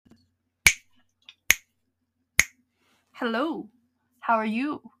Hello. How are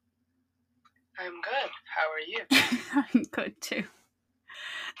you? I'm good. How are you? I'm good too.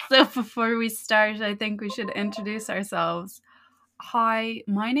 So before we start, I think we should introduce ourselves. Hi,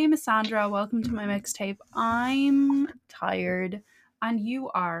 my name is Sandra. Welcome to my mixtape. I'm tired, and you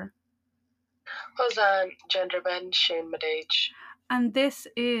are. Hosan, Genderbend, Shane Madage. And this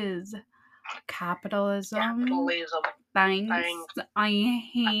is capitalism. Capitalism. Thanks. I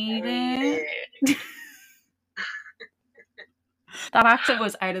hate it. That accent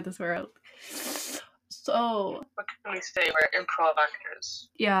was out of this world. So, What can we say? We're improv actors.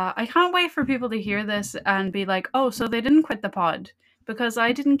 yeah, I can't wait for people to hear this and be like, oh, so they didn't quit the pod. Because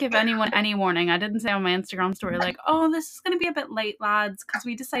I didn't give anyone any warning. I didn't say on my Instagram story, like, oh, this is going to be a bit late, lads, because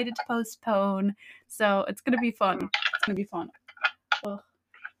we decided to postpone. So it's going to be fun. It's going to be fun. Ugh.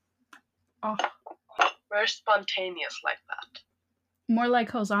 Oh. We're spontaneous like that. More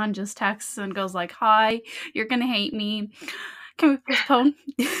like Hosan just texts and goes like, hi, you're going to hate me. Can we postpone?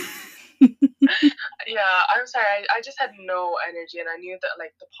 Yeah, I'm sorry. I just had no energy, and I knew that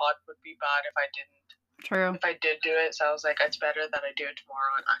like the pod would be bad if I didn't. True. If I did do it, so I was like, it's better that I do it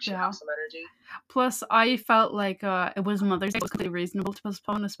tomorrow and actually have some energy. Plus, I felt like it was Mother's Day. It was completely reasonable to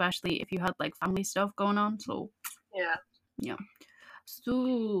postpone, especially if you had like family stuff going on. So yeah.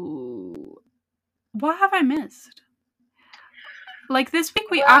 So, what have I missed? Like this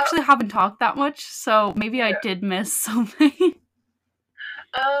week, we actually haven't talked that much, so maybe I did miss something.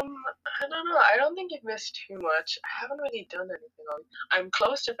 I don't know. I don't think you've missed too much. I haven't really done anything on. I'm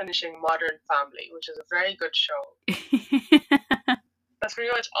close to finishing Modern Family, which is a very good show. That's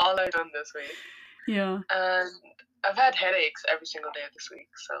pretty much all I've done this week. Yeah. And I've had headaches every single day this week,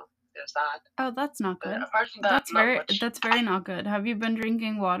 so there's that. Oh, that's not good. But apart from that, that's very not good. Have you been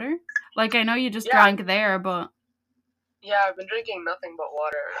drinking water? Like I know you just drank there, but yeah, I've been drinking nothing but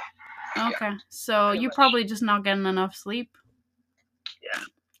water. Okay, so you're probably just not getting enough sleep. Yeah.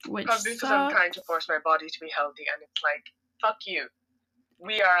 Which probably because I'm trying to force my body to be healthy, and it's like, fuck you.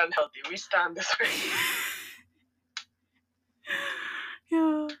 We are unhealthy. We stand this way.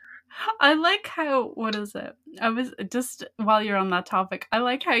 Yeah. I like how, what is it? I was just, while you're on that topic, I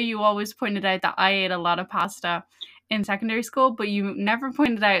like how you always pointed out that I ate a lot of pasta in secondary school, but you never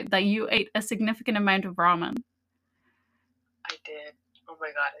pointed out that you ate a significant amount of ramen. I did. Oh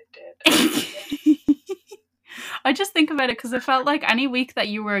my god, I did. I just think about it because it felt like any week that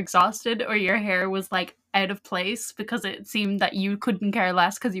you were exhausted or your hair was like out of place because it seemed that you couldn't care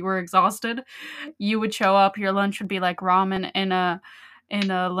less because you were exhausted, you would show up, your lunch would be like ramen in a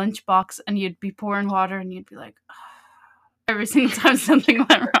lunchbox, and you'd be pouring water and you'd be like, oh. Every single time something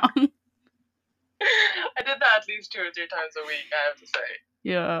went wrong. I did that at least 2 or 3 times a week, I have to say.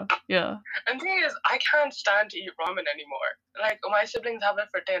 Yeah. And the thing is, I can't stand to eat ramen anymore. Like, my siblings have it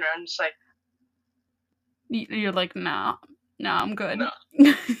for dinner, and it's like... You're like, nah, I'm good. No.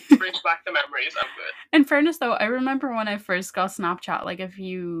 Brings back the memories, I'm good. In fairness, though, I remember when I first got Snapchat, like a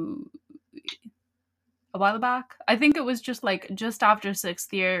while back. I think it was just after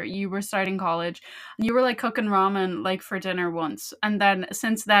 6th year, you were starting college, and you were like cooking ramen like for dinner once, and then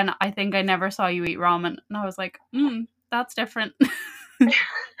since then I think I never saw you eat ramen, and I was like, that's different. I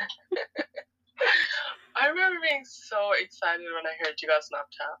remember being so excited when I heard you got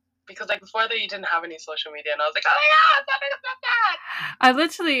Snapchat. Because like before that you didn't have any social media, and I was like, oh my god,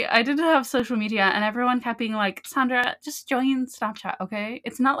 Snapchat! I didn't have social media, and everyone kept being like, Sandra, just join Snapchat, okay?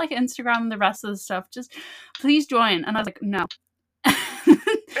 It's not like Instagram and the rest of the stuff. Just please join. And I was like, no.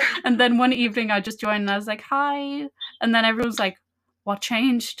 And then one evening I just joined and I was like, hi. And then everyone was like, what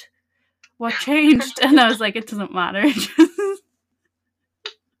changed? And I was like, it doesn't matter.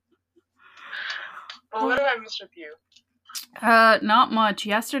 Well, what have I missed with you? Not much.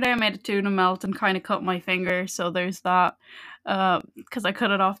 Yesterday I made a tuna melt and kind of cut my finger, so there's that. Because I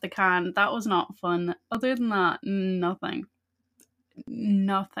cut it off the can. That was not fun. Other than that, nothing.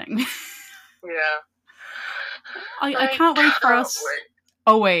 Yeah. I can't wait for us. Wait.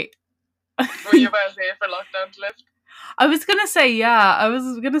 Oh wait. Were you about to say for lockdown to lift? I was gonna say yeah. I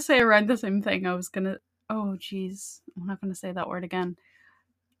was gonna say around the same thing. Oh jeez. I'm not gonna say that word again.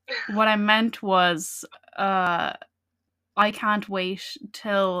 What I meant was I can't wait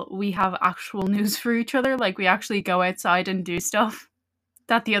till we have actual news for each other. Like we actually go outside and do stuff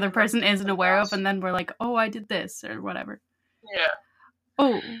that the other person isn't aware of, and then we're like, oh, I did this or whatever. Yeah.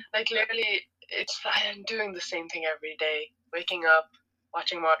 Oh. Like literally, I'm doing the same thing every day. Waking up,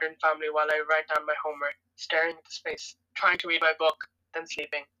 watching Modern Family while I write down my homework, staring into space, trying to read my book, then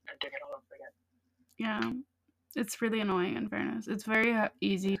sleeping, and doing it all over again. Yeah. It's really annoying, in fairness. It's very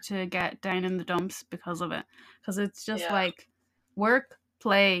easy to get down in the dumps because of it. Because it's just like work,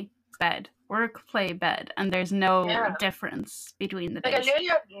 play, bed. work, play, bed, and there's no Yeah. difference between the Like, I days. literally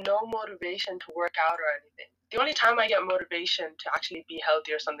have no motivation to work out or anything. The only time I get motivation to actually be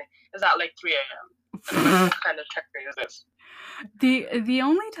healthy or something is at like 3 a.m. And I'm like, what kind of trickery is this? The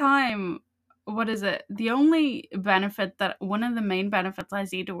only time, what is it? The only benefit that one of the main benefits I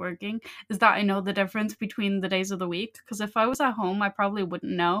see to working is that I know the difference between the days of the week. Because if I was at home, I probably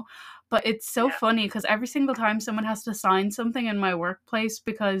wouldn't know. But it's so Yeah. funny because every single time someone has to sign something in my workplace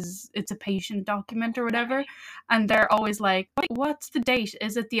because it's a patient document or whatever, and they're always like, "What's the date?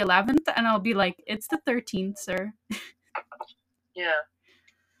 Is it the 11th?" And I'll be like, "It's the 13th, sir." Yeah.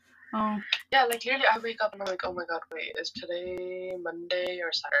 Oh, Yeah, like literally I wake up and I'm like, oh my god, wait, is today Monday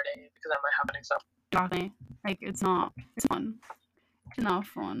or Saturday? Because I might have an exam. exactly. Like it's not. It's fun. It's not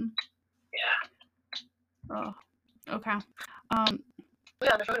fun. Yeah. Oh, okay.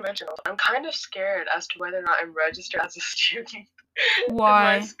 Yeah, and if I could mention also, I'm kind of scared as to whether or not I'm registered as a student in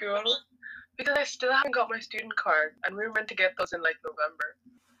my Why? school. Because I still haven't got my student card, and we were meant to get those in like November.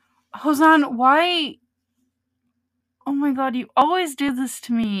 Hosan, why? Oh my god, you always do this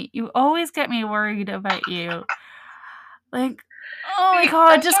to me. You always get me worried about you. Like, oh my See,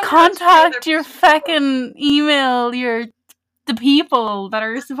 god, I'm just trying to rescue contact other your people. feckin' email, the people that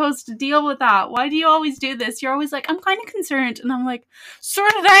are supposed to deal with that. Why do you always do this? You're always like, I'm kind of concerned. And I'm like,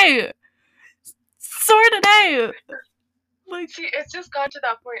 sort it out. Sort it out. Like, See, it's just gone to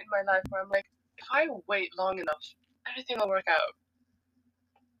that point in my life where I'm like, if I wait long enough, everything will work out.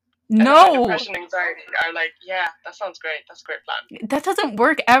 And then my no. depression and anxiety are like, yeah, that sounds great. That's a great plan. That doesn't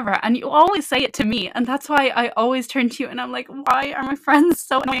work ever. And you always say it to me. And that's why I always turn to you and I'm like, why are my friends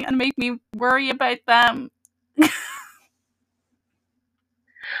so annoying and make me worry about them?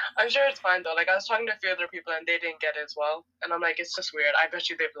 I'm sure it's fine though. Like, I was talking to a few other people and they didn't get it as well. And I'm like, it's just weird. I bet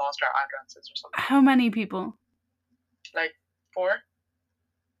you they've lost our addresses or something. How many people? Like 4?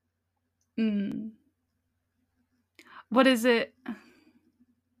 What is it?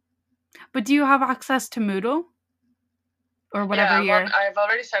 But do you have access to Moodle? Or whatever Yeah, I've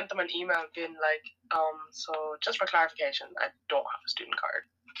already sent them an email being like, so just for clarification, I don't have a student card.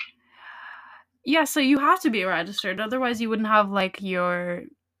 Yeah, so you have to be registered. Otherwise you wouldn't have like your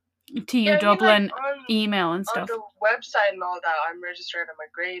TU Yeah, I mean, Dublin like, email and stuff. On the website and all that, I'm registered and my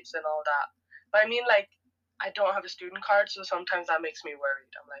grades and all that. But I mean, like, I don't have a student card, so sometimes that makes me worried.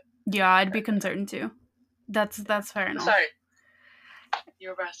 I'm like, yeah, I'd be concerned too. That's fair enough. Sorry, you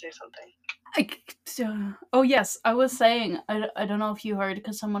were about to say something. Oh yes, I was saying, I don't know if you heard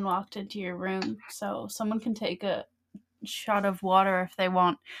because someone walked into your room, so someone can take a shot of water if they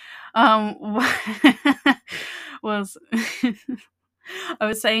want. Was I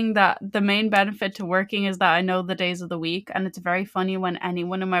was saying that the main benefit to working is that I know the days of the week, and it's very funny when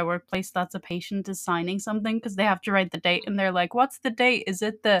anyone in my workplace that's a patient is signing something because they have to write the date and they're like, what's the date? Is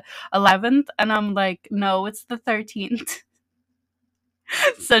it the 11th? And I'm like, no, it's the 13th.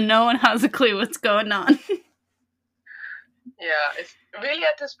 So no one has a clue what's going on. Yeah, it's really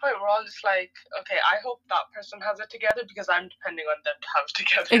at this point we're all just like, okay, I hope that person has it together because I'm depending on them to have it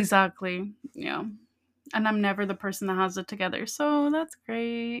together. Exactly. Yeah. And I'm never the person that has it together. So that's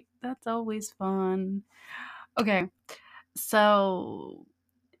great. That's always fun. Okay. So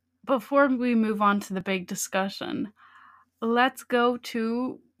before we move on to the big discussion, let's go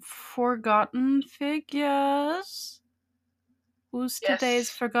to forgotten figures. Who's today's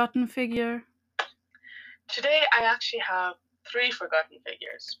forgotten figure? Today I actually have 3 forgotten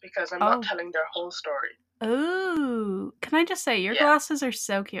figures because I'm not telling their whole story. Oh, can I just say your glasses are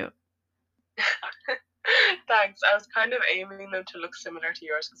so cute. Thanks. I was kind of aiming them to look similar to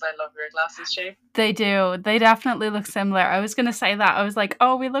yours because I love your glasses shape. They do. They definitely look similar. I was going to say that. I was like,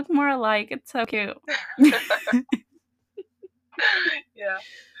 oh, we look more alike. It's so cute. Yeah.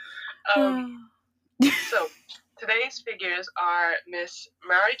 So, today's figures are Miss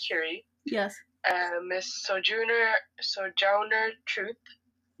Marie Curie. Yes. Miss Sojourner Truth.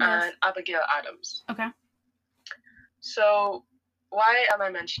 Yes. And Abigail Adams. Okay. So, why am I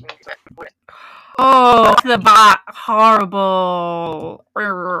mentioning these women? Oh, the bat. Horrible.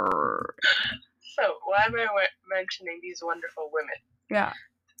 So, why am I mentioning these wonderful women? Yeah.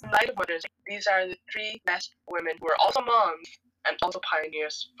 In light of Mother's Day, these are the 3 best women who are also moms and also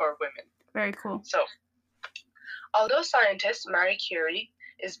pioneers for women. Very cool. So, although scientist Marie Curie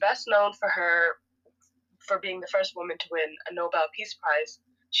is best known for being the first woman to win a Nobel Peace Prize,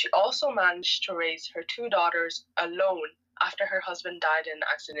 she also managed to raise her 2 daughters alone after her husband died in an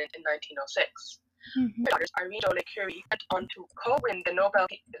accident in 1906. Her daughters, Irene Joliot Curie, went on to co-win the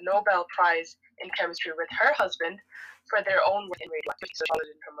Nobel Prize in Chemistry with her husband for their own work in radioactivity, so she followed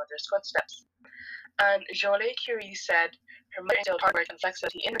in her mother's footsteps. And Jolie Curie said her mother instilled hard work and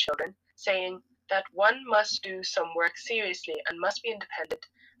flexibility in her children, saying that one must do some work seriously and must be independent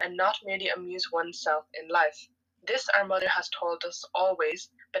and not merely amuse oneself in life. This our mother has told us always,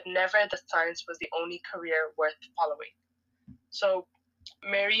 but never that science was the only career worth following. So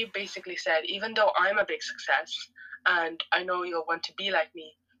Mary basically said, even though I'm a big success and I know you'll want to be like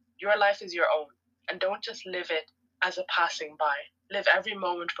me, your life is your own, and don't just live it as a passing by. Live every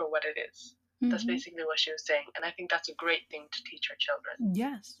moment for what it is. That's basically what she was saying, and I think that's a great thing to teach our children.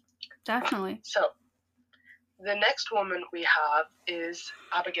 Yes, definitely. So, the next woman we have is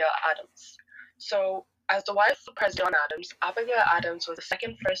Abigail Adams. So, as the wife of President John Adams, Abigail Adams was the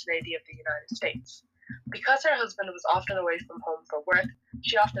second First Lady of the United States. Because her husband was often away from home for work,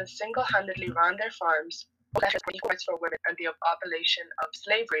 she often single-handedly ran their farms, wrote letters for equal rights for women and the abolition of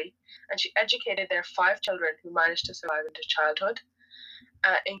slavery, and she educated their 5 children who managed to survive into childhood,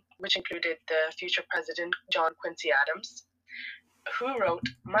 which included the future President John Quincy Adams, who wrote,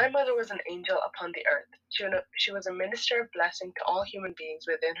 "My mother was an angel upon the earth. She was a minister of blessing to all human beings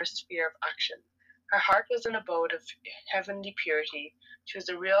within her sphere of action. Her heart was an abode of heavenly purity. She was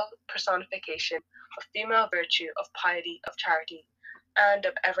a real personification of female virtue, of piety, of charity, and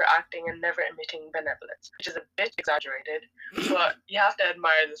of ever acting and never emitting benevolence," which is a bit exaggerated, but you have to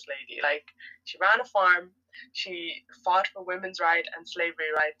admire this lady. Like, she ran a farm, she fought for women's rights and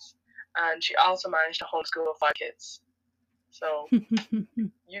slavery rights, and she also managed to homeschool 5 kids. So,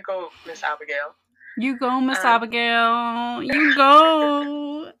 you go, Miss Abigail. You go, Miss Abigail. You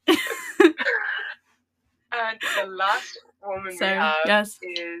go. And the last woman we have is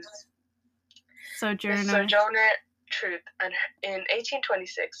Sojourner Truth. And in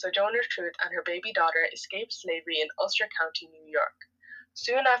 1826, Sojourner Truth and her baby daughter escaped slavery in Ulster County, New York.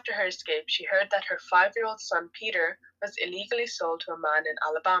 Soon after her escape, she heard that her 5-year-old son, Peter, was illegally sold to a man in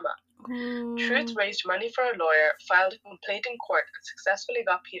Alabama. Truth raised money for a lawyer, filed a complaint in court, and successfully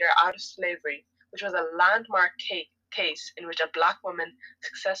got Peter out of slavery, which was a landmark case in which a black woman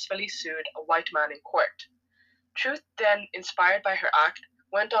successfully sued a white man in court. Truth, then inspired by her act,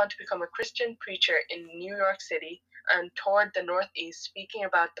 went on to become a Christian preacher in New York City and toured the Northeast speaking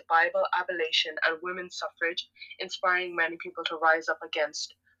about the Bible, abolition, and women's suffrage, inspiring many people to rise up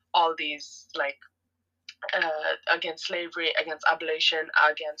against all these, against slavery, against abolition,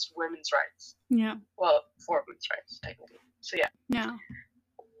 against women's rights. Yeah. Well, for women's rights, technically. So, yeah. Yeah.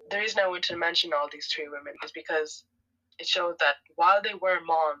 The reason I want to mention all these 3 women is because it shows that while they were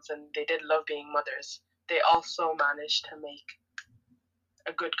moms and they did love being mothers, they also managed to make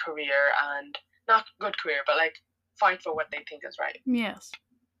a good career, and not good career, but fight for what they think is right. Yes.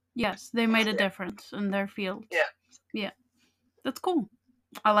 Yes, they made a difference in their field. Yeah. Yeah. That's cool.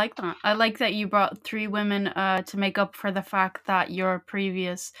 I like that. I like that you brought 3 women to make up for the fact that your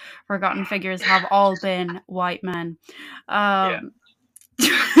previous forgotten figures have all been white men.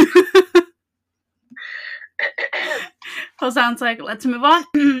 So sounds like, let's move on.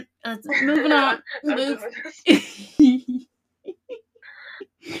 Let's move on.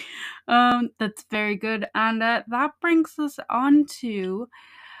 That's very good. And that brings us on to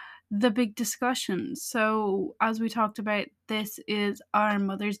the big discussion. So, as we talked about, this is our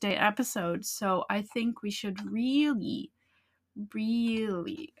Mother's Day episode. So, I think we should really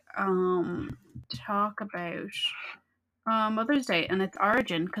talk about Mother's Day and its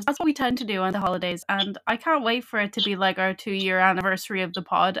origin, because that's what we tend to do on the holidays, and I can't wait for it to be like our 2-year anniversary of the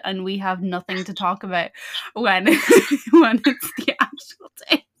pod and we have nothing to talk about when when it's the actual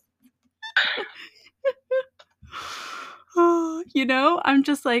day. You know, I'm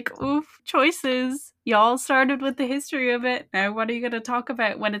just like, oof, choices. Y'all started with the history of it. Now what are you going to talk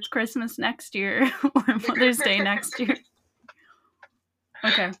about when it's Christmas next year or Mother's Day next year?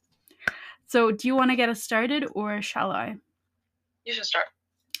 Okay. So, do you want to get us started, or shall I? You should start.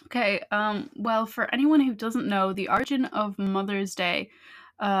 Okay. Well, for anyone who doesn't know, the origin of Mother's Day,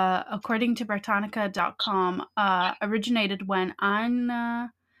 according to Britannica.com, originated when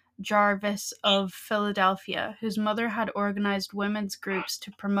Anna Jarvis of Philadelphia, whose mother had organized women's groups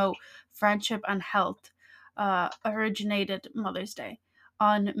to promote friendship and health, originated Mother's Day.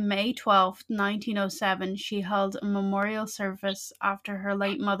 On May 12th, 1907, she held a memorial service after her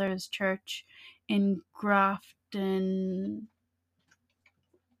late mother's church in Grafton,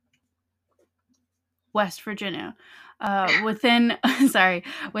 West Virginia. Within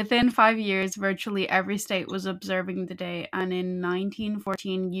 5 years, virtually every state was observing the day, and in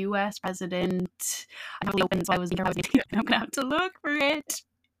 1914, U.S. President, I'm gonna have to look for it.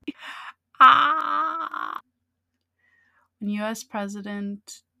 U.S.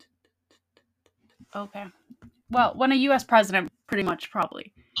 President. Okay. Well, when a U.S. president, pretty much,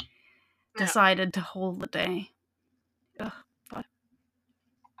 probably. decided to hold the day. Ugh, God.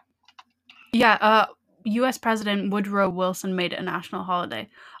 Yeah, U.S. President Woodrow Wilson made it a national holiday.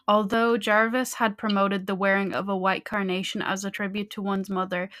 Although Jarvis had promoted the wearing of a white carnation as a tribute to one's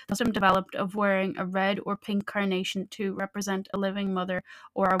mother, the custom developed of wearing a red or pink carnation to represent a living mother,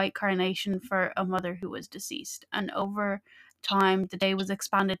 or a white carnation for a mother who was deceased. And over time, the day was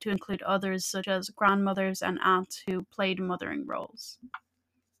expanded to include others, such as grandmothers and aunts who played mothering roles.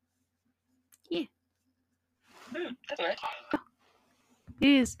 Yeah. That's nice. It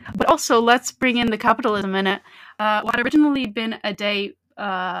is. But also, let's bring in the capitalism in it. What had originally been a day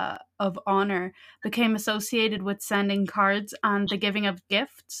of honor became associated with sending cards and the giving of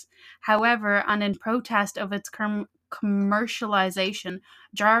gifts. However, and in protest of its commercialization,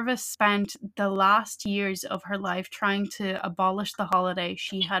 Jarvis spent the last years of her life trying to abolish the holiday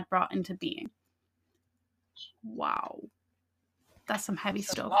she had brought into being. Wow. That's some heavy Says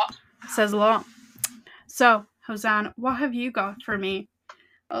a stuff. lot. Says a lot. So, Hosanna, what have you got for me?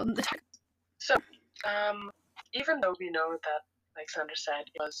 So, even though we know that, like Sandra said,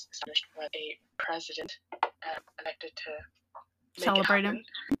 it was established by a president elected to make Celebrate it happen,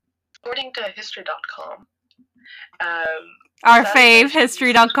 him. according to History.com, Our that fave, essentially-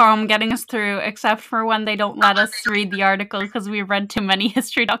 History.com, getting us through, except for when they don't let us read the article because we've read too many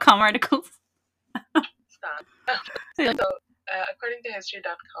History.com articles. So, according to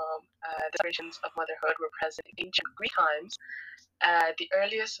History.com, the celebrations of motherhood were present in ancient Greek times. The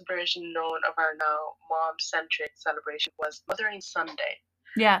earliest version known of our now mom-centric celebration was Mothering Sunday.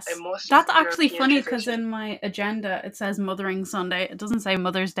 Yes. And most That's actually European funny because tradition- in my agenda it says Mothering Sunday. It doesn't say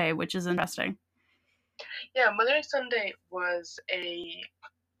Mother's Day, which is interesting. Yeah, Mothering Sunday was a,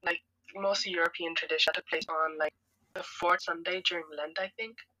 like, mostly European tradition that took place on, like, the fourth Sunday during Lent, I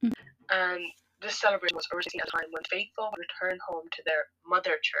think. Mhm. And this celebration was originally at a time when faithful would return home to their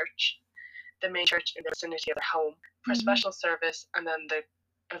mother church, the main church in the vicinity of their home, for a Mhm. special service, and then the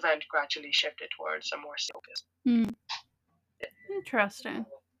event gradually shifted towards a more focus. Interesting.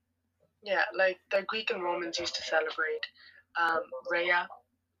 Yeah, like the Greek and Romans used to celebrate Rhea,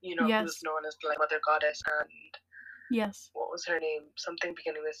 Yes. who's known as the mother goddess, and Yes. what was her name? Something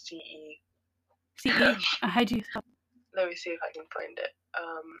beginning with CE. CE. How do you spell? Let me see if I can find it.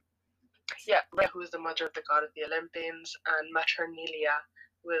 Yeah, Rhea, who is the mother of the god of the Olympians, and Maternalia,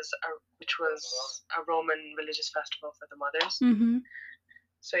 which was a Roman religious festival for the mothers. Mm-hmm.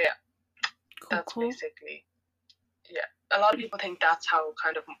 So yeah, that's basically, yeah. A lot of people think that's how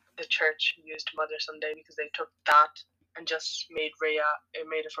kind of the church used Mother Sunday, because they took that and just made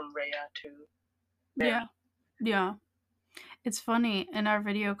it from Rhea to Mary. Yeah. It's funny in our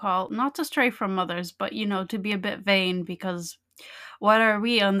video call, not to stray from mothers, but to be a bit vain, because what are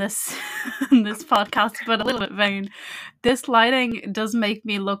we on this on this podcast but a little bit vain. This lighting does make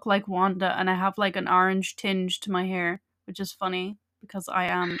me look like Wanda, and I have like an orange tinge to my hair, which is funny because I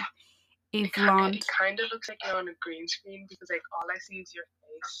am a blonde. It kind of looks like you're on a green screen, because like all I see is your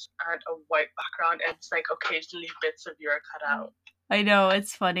face and a white background, and it's like occasionally bits of you are cut out. I know,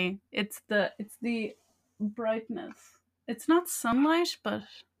 it's funny. It's the brightness. It's not sunlight, but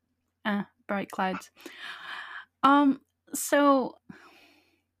bright clouds. So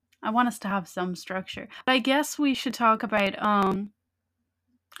I want us to have some structure. But I guess we should talk about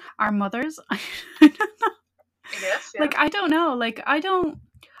our mothers. I don't know. Yes, yeah. Like, I don't know. Like, I've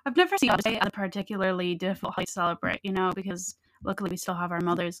never seen Mother's Day as a particularly difficult holiday to celebrate, because luckily we still have our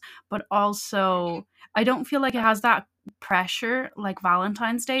mothers. But also, I don't feel like it has that pressure like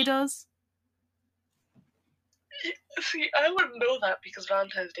Valentine's Day does. See, I wouldn't know that, because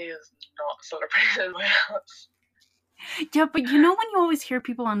Valentine's Day is not celebrated in my house. Yeah, but when you always hear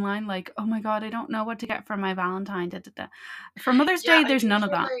people online like, oh my god, I don't know what to get for my Valentine. Da, da, da. For Mother's Day, there's none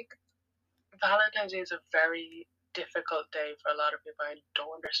of that. Like, Valentine's Day is a very difficult day for a lot of people. I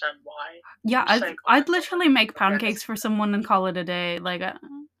don't understand why. Yeah, I'd literally make pancakes for someone and call it a day. Like I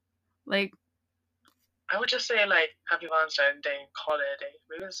would just say, like, happy Valentine's Day and call it a day.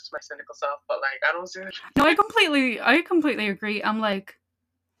 Maybe this is my cynical self, but like, I don't see it. No, I completely agree. I'm like,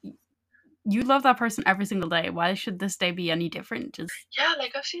 you love that person every single day. Why should this day be any different? Yeah,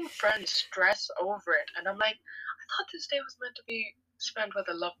 like, I've seen friends stress over it, and I'm like, I thought this day was meant to be spent with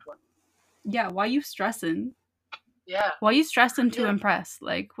a loved one. Yeah, why are you stressing? Yeah. Why are you stressing to impress?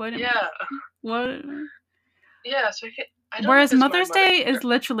 Like, what? Yeah. What? Yeah, so I don't Whereas Mother's Day is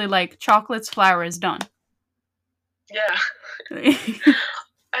literally like chocolates, flowers, done. Yeah.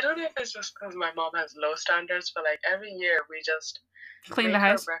 I don't know if it's just because my mom has low standards, but like every year we just clean the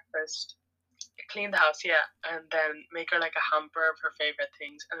house, breakfast, clean the house, yeah, and then make her like a hamper of her favorite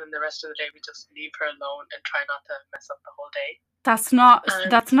things, and then the rest of the day we just leave her alone and try not to mess up the whole day. That's not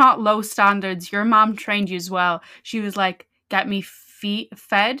And low standards. Your mom trained you as well. She was like, get me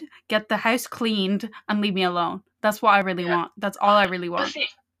fed, get the house cleaned, and leave me alone. That's what I really yeah, want. That's all I really but want. see,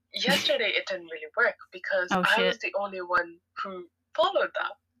 yesterday it didn't really work because Oh I was shit. the only one who followed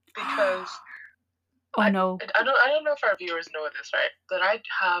that. Because Oh no. I don't know if our viewers know this, right? But I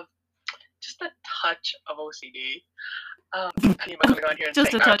have just a touch of OCD. Honey, am I coming on here and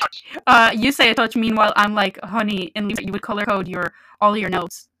Just a saying touch. touch? You say a touch. Meanwhile, I'm like, honey, in you would color code all your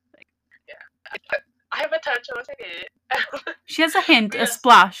notes. Yeah, I have a touch of OCD. She has a hint, a Yes.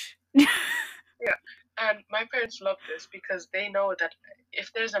 splash. Yeah, and my parents love this because they know that if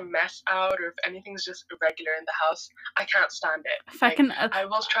there's a mess out or if anything's just irregular in the house, I can't stand it. If I can, I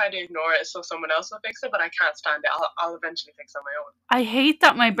will try to ignore it so someone else will fix it, but I can't stand it. I'll eventually fix it on my own. I hate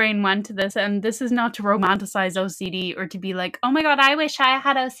that my brain went to this, and this is not to romanticize OCD or to be like, oh my god, I wish I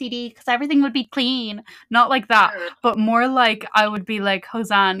had OCD because everything would be clean. Not like that, but more like I would be like,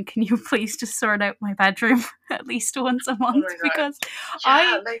 Hosanne, can you please just sort out my bedroom at least once a month? Because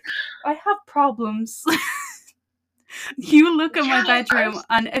Yeah, I have problems. You look at my Yeah, bedroom,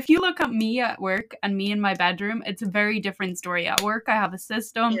 and if you look at me at work and me in my bedroom, it's a very different story. At work, I have a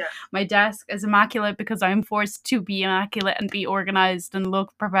system. yeah, My desk is immaculate because I'm forced to be immaculate and be organized and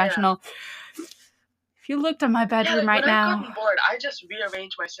look professional. If you looked at my bedroom right when now, I've gotten bored, I just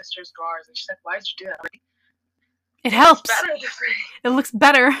rearrange my sister's drawers, and she's like, "Why did you do that?" I'm like, it helps. It's better this way. It looks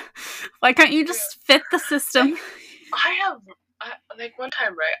better. Why can't you just fit the system? Like one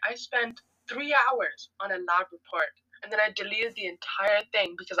time, right? I spent 3 hours on a lab report, and then I deleted the entire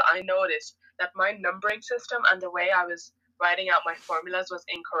thing because I noticed that my numbering system and the way I was writing out my formulas was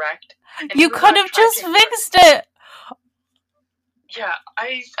incorrect. And you could have just fixed it. Yeah,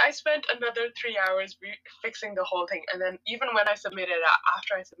 I spent another 3 hours fixing the whole thing, and then even when I submitted it,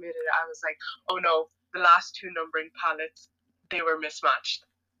 after I submitted it, I was like, oh no, the last 2 numbering palettes, they were mismatched.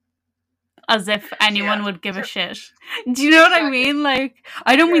 As if anyone would give a shit. Do you know what I mean? Like,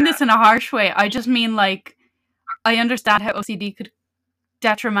 I don't mean this in a harsh way. I just mean, like, I understand how OCD could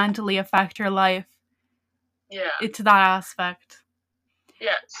detrimentally affect your life. Yeah. To that aspect.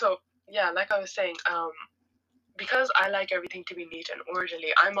 Yeah, so, like I was saying, because I like everything to be neat and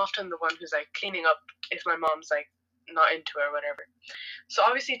orderly, I'm often the one who's, like, cleaning up if my mom's, like, not into it or whatever. So,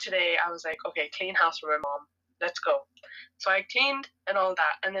 obviously, today, I was like, okay, clean house for my mom. Let's go. So I cleaned and all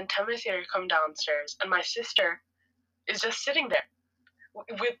that, and then 10 minutes later, I come downstairs, and my sister is just sitting there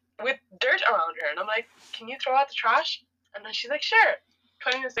with dirt around her, and I'm like, can you throw out the trash? And then she's like, sure.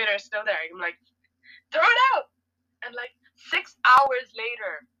 20 minutes later, it's still there. I'm like, throw it out! And like 6 hours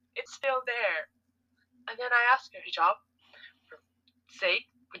later, it's still there. And then I asked her, Hijab, for sake,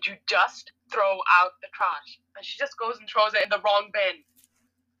 would you just throw out the trash? And she just goes and throws it in the wrong bin.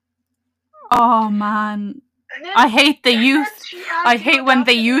 Oh man. I hate the youth. I hate when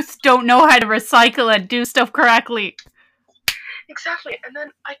the youth don't know how to recycle and do stuff correctly. Exactly. And then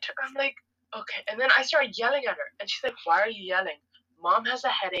I'm like, okay. And then I started yelling at her. And she's like, why are you yelling? Mom has a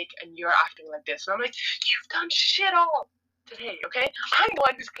headache and you're acting like this. And I'm like, you've done shit all today, okay? I'm the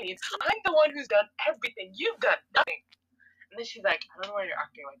one who's clean. I'm the one who's done everything. You've done nothing. And then she's like, I don't know why you're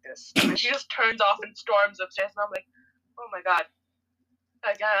acting like this. And she just turns off and storms upstairs. And I'm like, oh my God.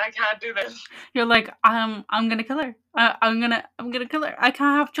 I can't do this. You're like, I'm gonna kill her. I'm gonna kill her. I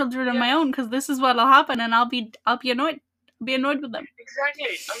can't have children of my own because this is what'll happen, and I'll be annoyed. I'll be annoyed with them.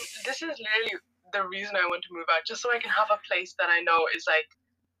 Exactly. This is literally the reason I want to move out, just so I can have a place that I know is like,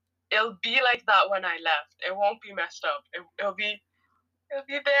 it'll be like that when I left. It won't be messed up. It'll be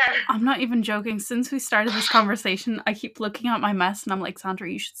there. I'm not even joking. Since we started this conversation, I keep looking at my mess and I'm like,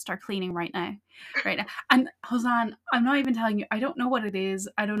 Sandra, you should start cleaning right now. Right now. And Hosanne, I'm not even telling you. I don't know what it is.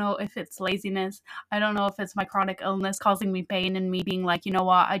 I don't know if it's laziness. I don't know if it's my chronic illness causing me pain and me being like, you know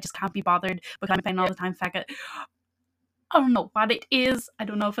what, I just can't be bothered because I'm pain all the time. Fuck it. I don't know what it is. I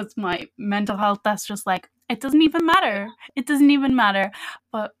don't know if it's my mental health that's just like, it doesn't even matter. It doesn't even matter.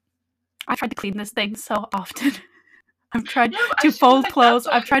 But I tried to clean this thing so often. I've tried to fold clothes.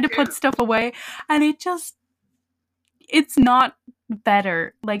 I've tried to put stuff away. And it's not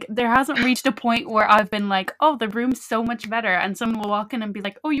better. Like, there hasn't reached a point where I've been like, oh, the room's so much better. And someone will walk in and be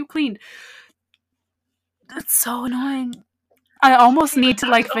like, oh, you cleaned. That's so annoying. I almost need to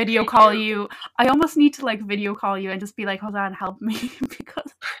like video call you. I almost need to like video call you and just be like, hold on, help me.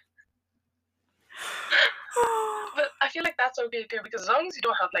 Because but I feel like that's okay too, because as long as you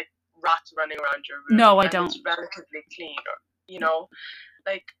don't have like rats running around your room. No, I don't. It's relatively clean, or, you know,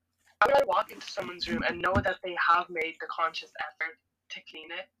 like I would walk into someone's room and know that they have made the conscious effort to clean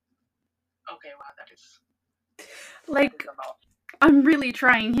it. Okay, wow, that is like a lot. I'm really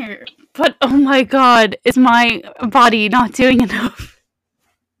trying here. But oh my god, is my body not doing enough?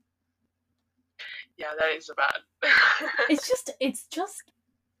 Yeah, that is bad. It's just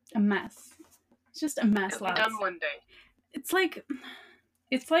a mess. It's just a mess, It'll be lads. done one day. It's like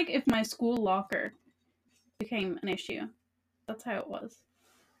if my school locker became an issue. That's how it was.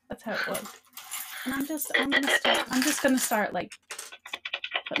 And I'm just gonna start like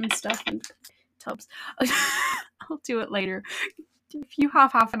putting stuff in tubs. I'll do it later. If you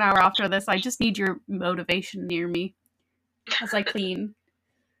have half an hour after this, I just need your motivation near me as I clean.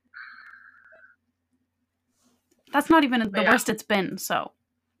 That's not even the worst it's been, so.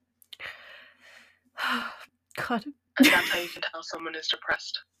 God. And that's how you can tell someone is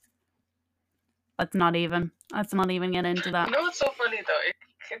depressed. Let's not even get into that. You know what's so funny though?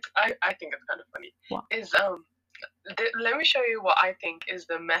 I think it's kind of funny. What? Is let me show you what I think is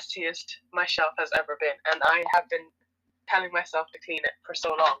the messiest my shelf has ever been, and I have been telling myself to clean it for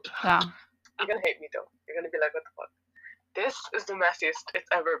so long. Yeah. You're gonna hate me though. You're gonna be like, what the fuck? This is the messiest it's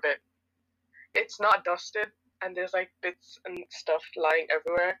ever been. It's not dusted, and there's like bits and stuff lying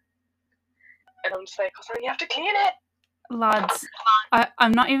everywhere. And I'm just like, Hassan, you have to clean it! Lads, I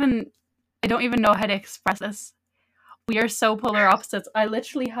don't even know how to express this. We are so polar opposites. I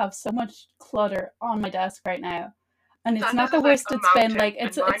literally have so much clutter on my desk right now. And it's not the worst it's been. Like,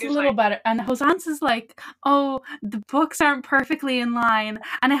 it's a little better. And Hosan's is like, oh, the books aren't perfectly in line,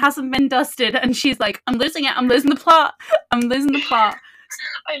 and it hasn't been dusted. And she's like, I'm losing it. I'm losing the plot. I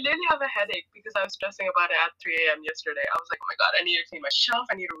literally have a headache because I was stressing about it at 3 a.m. yesterday. I was like, oh my god, I need to clean my shelf.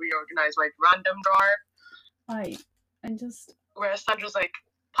 I need to reorganize my random drawer. Whereas Sandra's like,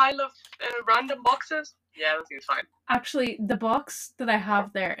 pile of random boxes. Yeah, that seems fine. Actually, the box that I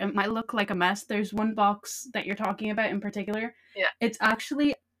have there, it might look like a mess. There's one box that you're talking about in particular. Yeah. It's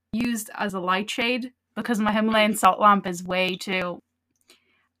actually used as a light shade because my Himalayan salt lamp is way too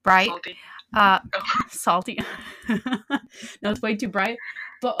bright. Salty. Salty. No, it's way too bright.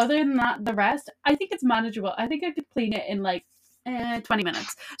 But other than that, the rest, I think it's manageable. I think I could clean it in like 20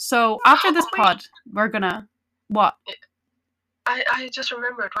 minutes. So after this pod, we're gonna... What? I just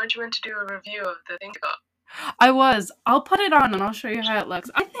remembered, weren't you meant to do a review of the thing about? I was. I'll put it on and I'll show you how it looks.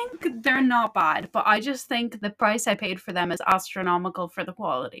 I think they're not bad, but I just think the price I paid for them is astronomical for the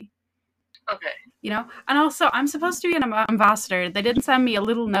quality. Okay. You know? And also, I'm supposed to be an ambassador. They didn't send me a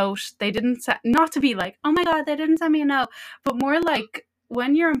little note. They didn't not to be like, oh my god, they didn't send me a note. But more like,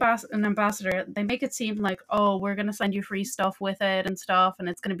 when you're an ambassador, they make it seem like, oh, we're going to send you free stuff with it and stuff, and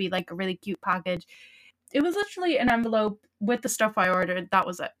it's going to be like a really cute package. It was literally an envelope with the stuff I ordered. That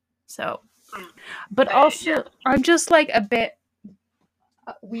was it. So, but also, I'm just like a bit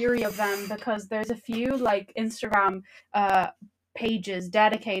weary of them because there's a few like Instagram pages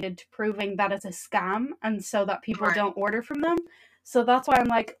dedicated to proving that it's a scam, and so that people don't order from them. So that's why I'm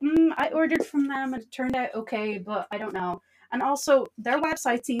like, I ordered from them and it turned out okay, but I don't know. And also, their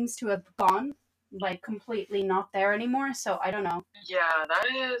website seems to have gone. Like, completely not there anymore, so I don't know. Yeah, that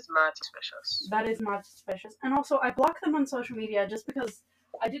is mad suspicious. And also, I blocked them on social media just because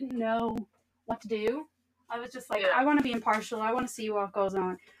I didn't know what to do. I was just like, I want to be impartial, I want to see what goes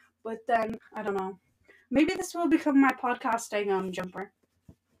on. But then, I don't know. Maybe this will become my podcasting jumper.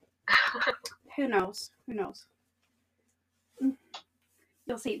 Who knows? You'll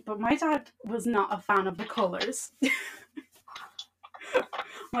see. But my dad was not a fan of the colours.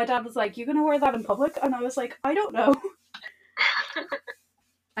 My dad was like, you gonna wear that in public? And I was like, I don't know.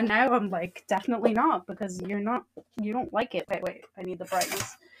 And now I'm like, definitely not, because you don't like it. Wait, I need the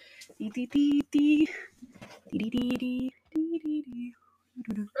brightness. Okay,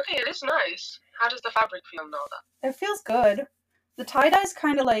 it is nice. How does the fabric feel and all that? It feels good. The tie-dye's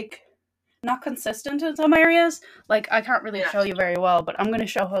kind of like not consistent in some areas. Like, I can't really show you very well, but I'm gonna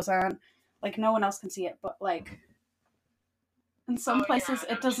show Hosan. Like, no one else can see it, but like, in some places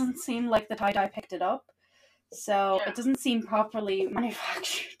it doesn't seem like the tie-dye picked it up. So it doesn't seem properly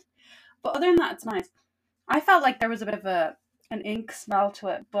manufactured. But other than that, it's nice. I felt like there was a bit of an ink smell to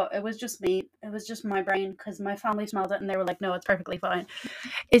it, but it was just me. It was just my brain, because my family smelled it and they were like, no, it's perfectly fine.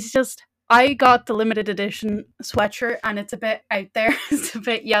 It's just, I got the limited edition sweatshirt and it's a bit out there. It's a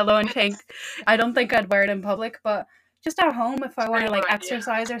bit yellow and pink. I don't think I'd wear it in public, but just at home, if I want to like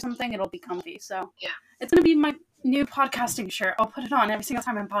exercise or something, it'll be comfy. So it's going to be my new podcasting shirt. I'll put it on every single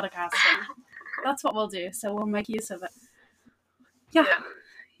time I'm podcasting. That's what we'll do. So we'll make use of it. Yeah.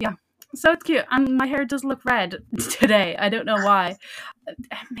 So it's cute. And my hair does look red today. I don't know why. It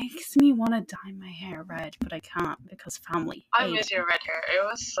makes me want to dye my hair red, but I can't because family. I miss your red hair. It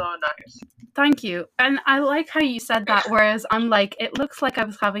was so nice. Thank you. And I like how you said that, whereas I'm like, it looks like I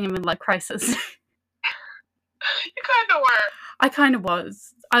was having a midlife crisis. You kind of were. I kind of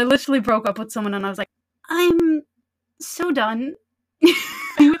was. I literally broke up with someone and I was like, I'm so done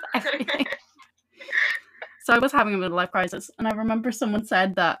with everything. So I was having a midlife crisis, and I remember someone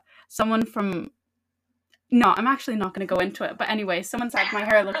said that someone from... No, I'm actually not going to go into it. But anyway, someone said my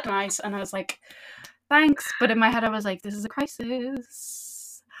hair looked nice, and I was like, thanks. But in my head, I was like, this is a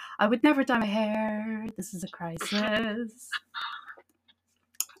crisis. I would never dye my hair. This is a crisis.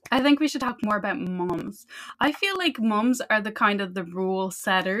 I think we should talk more about moms. I feel like moms are the kind of the rule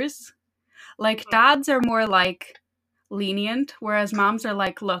setters. Like, dads are more like lenient, whereas moms are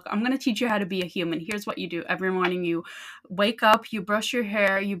like, look, I'm going to teach you how to be a human. Here's what you do. Every morning you wake up, you brush your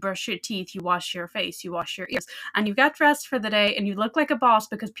hair, you brush your teeth, you wash your face, you wash your ears, and you get dressed for the day, and you look like a boss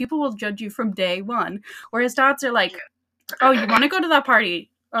because people will judge you from day one. Whereas dads are like, oh, you want to go to that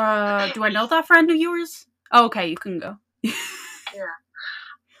party? Do I know that friend of yours? Oh, okay, you can go. Yeah.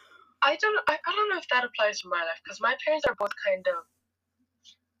 I don't know if that applies to my life, because my parents are both kind of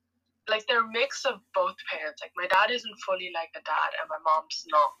like, they're a mix of both parents. Like, my dad isn't fully like a dad, and my mom's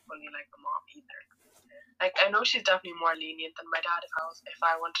not fully like a mom either. Like, I know she's definitely more lenient than my dad. If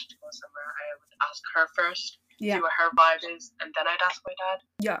I wanted to go somewhere, I would ask her first, see what her vibe is, and then I'd ask my dad.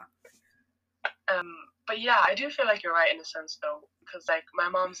 Yeah. But yeah, I do feel like you're right in a sense, though, because like my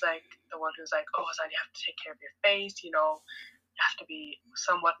mom's like the one who's like, oh, Zan, you have to take care of your face, you know. You have to be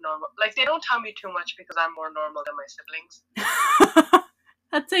somewhat normal. Like, they don't tell me too much because I'm more normal than my siblings.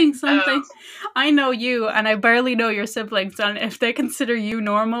 That's saying something. I know you, and I barely know your siblings, and if they consider you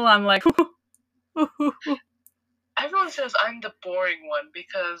normal, I'm like... Everyone says I'm the boring one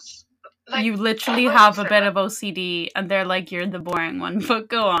because... like, you literally have a bit of OCD, and they're like, you're the boring one. But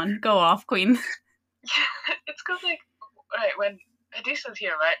go on. Go off, Queen. It's because, like, right, when Hadisa's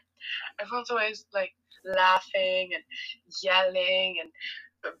here, right, everyone's always, like, laughing and yelling and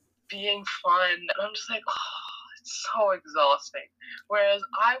being fun, and I'm just like, oh, it's so exhausting. Whereas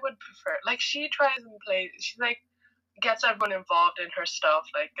I would prefer, like, she tries and plays, she like gets everyone involved in her stuff,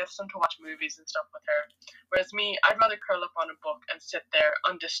 like gets them to watch movies and stuff with her. Whereas me, I'd rather curl up on a book and sit there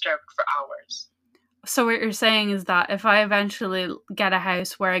undisturbed for hours. So what you're saying is that if I eventually get a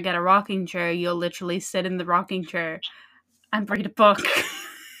house where I get a rocking chair, you'll literally sit in the rocking chair and read a book.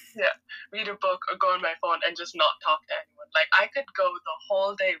 Yeah, read a book or go on my phone and just not talk to anyone. Like, I could go the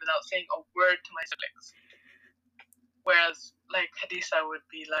whole day without saying a word to my siblings. Whereas, like, Hadisa would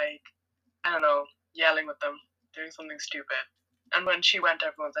be like, I don't know, yelling with them, doing something stupid. And when she went,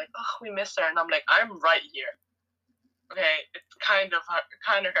 everyone's like, oh, we miss her. And I'm like, I'm right here. Okay, it kind of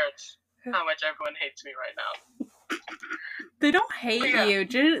hurts how much everyone hates me right now. They don't hate you.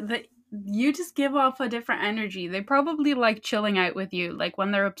 You just give off a different energy. They probably like chilling out with you. Like,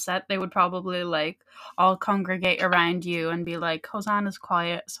 when they're upset, they would probably like all congregate around you and be like, Hosanna's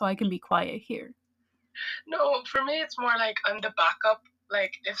quiet, so I can be quiet here. No, for me, it's more like I'm the backup.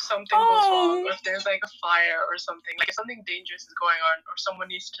 Like, if something goes wrong, or if there's like a fire or something, like if something dangerous is going on, or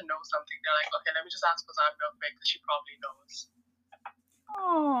someone needs to know something, they're like, okay, let me just ask Hosanna real quick, because she probably knows.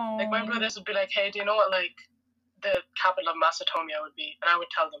 Oh. Like, my brothers would be like, hey, do you know what, like, the capital of Macedonia would be? And I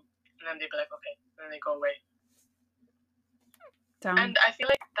would tell them. And then they'd be like, okay. And then they go away. Damn. And I feel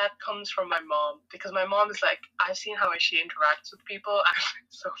like that comes from my mom. Because my mom is like, I've seen how she interacts with people. And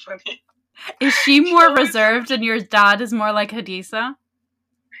it's so funny. Is she more reserved and your dad is more like Hadisa?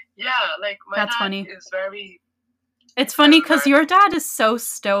 Yeah, like, my That's dad funny. is very... It's funny because your dad is so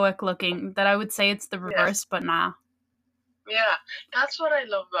stoic looking that I would say it's the reverse, but nah. Yeah, that's what I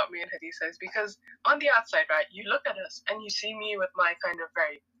love about me and Hadisa, is because on the outside, right, you look at us and you see me with my kind of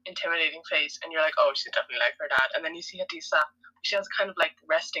very intimidating face, and you're like, oh, she's definitely like her dad. And then you see Hadisa, she has kind of like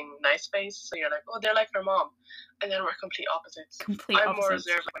resting nice face, so you're like, oh, they're like her mom. And then we're complete opposites. I'm more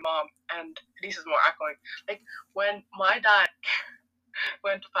reserved like my mom, and Hadisa's more outgoing. Like, when my dad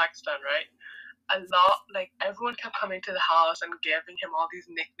went to Pakistan, right, a lot, like, everyone kept coming to the house and giving him all these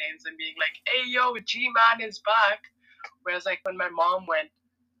nicknames and being like, hey, yo, G-Man is back. Whereas, like, when my mom went,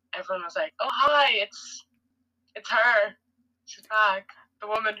 everyone was like, oh, hi, it's her. She's back. The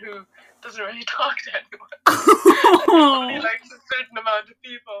woman who doesn't really talk to anyone. Only likes a certain amount of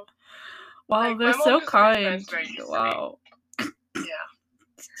people. Wow, like, they're so kind. Wow. Yeah.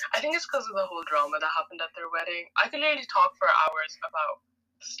 I think it's because of the whole drama that happened at their wedding. I could literally talk for hours about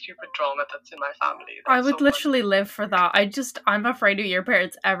the stupid drama that's in my family. I would literally live for that. I'm afraid of your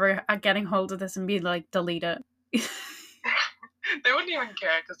parents ever getting hold of this and being like, delete it. They wouldn't even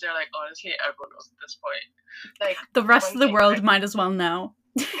care, because they're like, honestly, everyone knows at this point. Like, the rest of the world might as well know.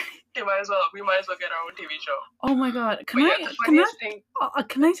 We might as well get our own TV show. Oh my god.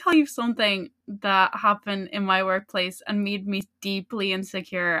 Can I tell you something that happened in my workplace and made me deeply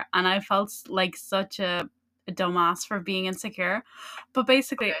insecure, and I felt like such a a dumbass for being insecure. But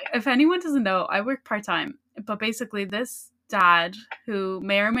basically, Okay. if anyone doesn't know, I work part-time. But basically, this dad, who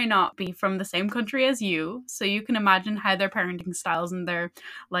may or may not be from the same country as you, so you can imagine how their parenting styles and their,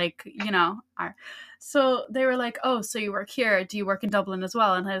 like, are. So they were like, oh, so you work here. Do you work in Dublin as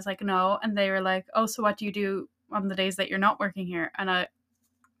well? And I was like, no. And they were like, oh, so what do you do on the days that you're not working here? And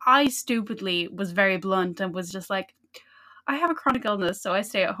I stupidly was very blunt and was just like, I have a chronic illness, so I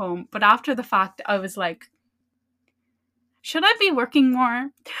stay at home. But after the fact, I was like, should I be working more?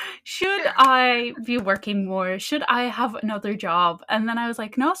 Should I be working more? Should I have another job? And then I was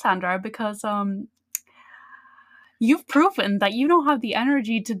like, no, Sandra, because you've proven that you don't have the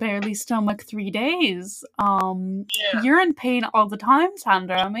energy to barely stomach 3 days. Yeah. You're in pain all the time,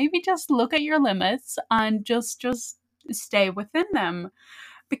 Sandra. Maybe just look at your limits and just stay within them.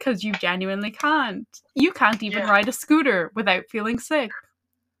 Because you genuinely can't. You can't even ride a scooter without feeling sick.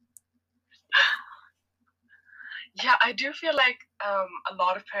 Yeah, I do feel like a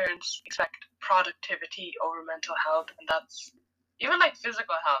lot of parents expect productivity over mental health, and that's even like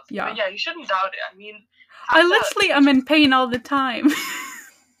physical health. Yeah. But yeah, you shouldn't doubt it. I mean, I literally am in pain all the time.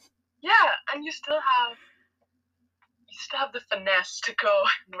 Yeah, and you still have the finesse to go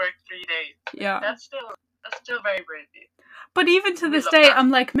and work 3 days. Yeah. That's still very brave. But even to this day, I'm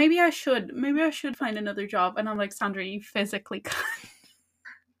like, maybe I should find another job. And I'm like, Sandra, you physically can't.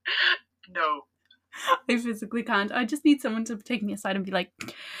 No. I physically can't. I just need someone to take me aside and be like,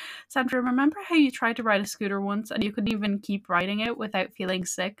 Sandra, remember how you tried to ride a scooter once and you couldn't even keep riding it without feeling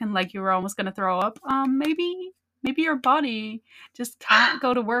sick and like you were almost going to throw up? Maybe your body just can't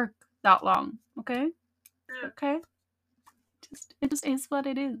go to work that long. Okay? Yeah. Okay? It just is what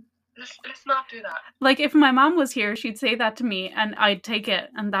it is. Let's not do that. Like, if my mom was here, she'd say that to me, and I'd take it,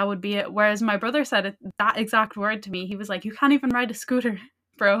 and that would be it. Whereas my brother said that exact word to me. He was like, you can't even ride a scooter,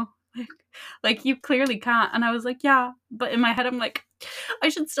 bro. Like, you clearly can't. And I was like, yeah. But in my head, I'm like, I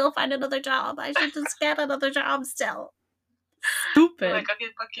should still find another job. I should just get another job still. Stupid. Like, okay,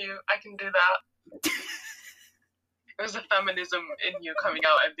 fuck you. I can do that. It was the feminism in you coming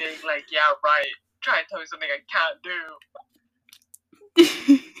out and being like, yeah, right. Try and tell me something I can't do.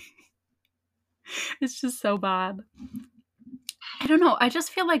 It's just so bad. I don't know. I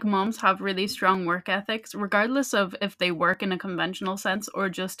just feel like moms have really strong work ethics, regardless of if they work in a conventional sense or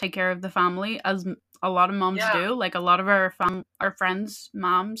just take care of the family, as a lot of moms do. Like, a lot of our friends'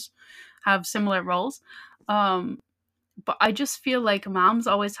 moms have similar roles. But I just feel like moms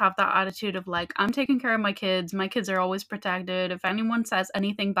always have that attitude of like, I'm taking care of my kids. My kids are always protected. If anyone says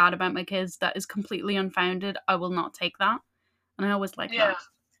anything bad about my kids that is completely unfounded, I will not take that. And I always like that.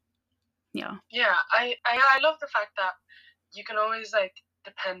 Yeah. Yeah, I love the fact that you can always like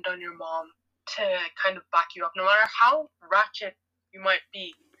depend on your mom to kind of back you up, no matter how ratchet you might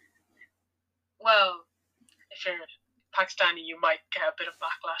be. Well, if you're Pakistani, you might get a bit of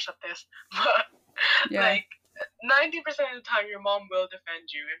backlash at this, but like 90% of the time, your mom will defend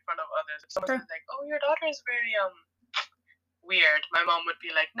you in front of others. If someone's like, "Oh, your daughter is very weird," my mom would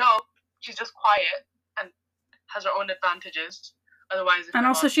be like, "No, she's just quiet and has her own advantages." Otherwise, and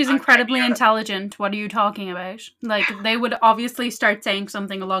also she's incredibly intelligent. What are you talking about? Like, they would obviously start saying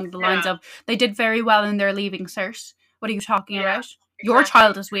something along the lines of, they did very well in their leaving cert. What are you talking about? Exactly. Your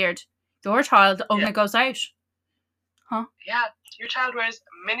child is weird. Your child only goes out. Huh? Yeah, your child wears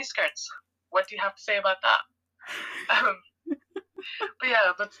miniskirts. What do you have to say about that? But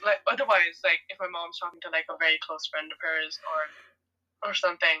yeah, but like otherwise, like if my mom's talking to like a very close friend of hers or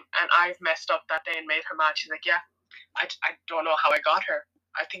something, and I've messed up that day and made her mad, she's like, yeah, I don't know how I got her.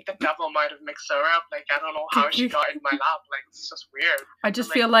 I think the devil might have mixed her up. Like, I don't know how she got in my lap. Like, it's just weird. I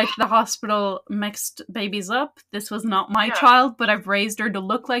just feel like the hospital mixed babies up. This was not my child, but I've raised her to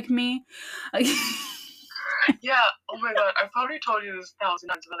look like me. Yeah, oh my god, I've probably told you this 1,000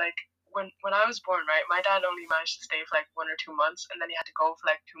 times, but like, when I was born, right, my dad only managed to stay for like 1 or 2 months, and then he had to go for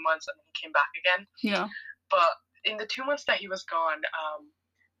like 2 months, and then he came back again. Yeah. But in the 2 months that he was gone,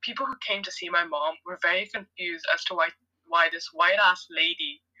 people who came to see my mom were very confused as to why this white-ass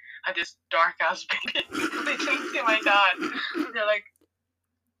lady had this dark-ass baby. They didn't see my dad. They're like,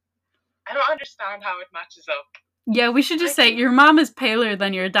 I don't understand how it matches up. Yeah, we should just say your mom is paler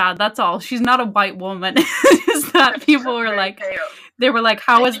than your dad. That's all. She's not a white woman. Just that people were like, they were like,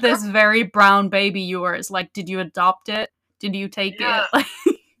 how is this very brown baby yours? Like, did you adopt it? Did you take it? Like,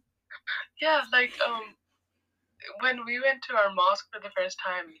 yeah, like when we went to our mosque for the first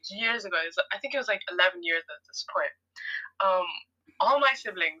time years ago, I think it was like 11 years at this point. All my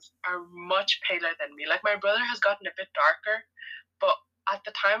siblings are much paler than me. Like, my brother has gotten a bit darker, but at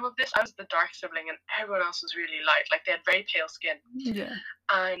the time of this, I was the dark sibling and everyone else was really light. Like, they had very pale skin. Yeah.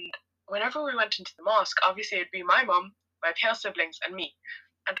 And whenever we went into the mosque, obviously it'd be my mom, my pale siblings, and me.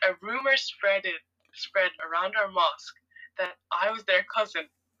 And a rumor spread around our mosque that I was their cousin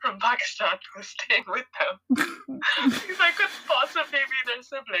from Pakistan who was staying with them. Because I couldn't possibly be their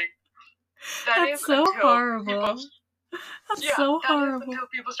sibling. That's so horrible. That's so horrible. Until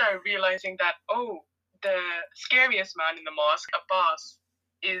people started realizing that, the scariest man in the mosque, Abbas,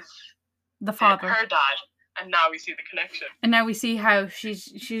 is the father, her dad, and now we see the connection. And now we see how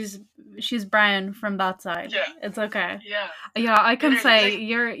she's brown from that side. Yeah, it's okay. Yeah, I can say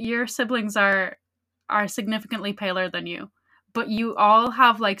your siblings are significantly paler than you, but you all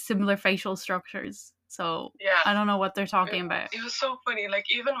have like similar facial structures. So I don't know what they're talking about. It was so funny. Like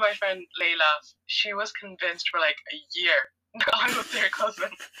even my friend Layla, she was convinced for like a year that I was their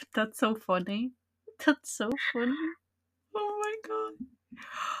cousin. That's so funny. That's so funny. Oh my god.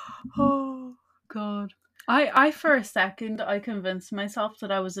 Oh god. I for a second I convinced myself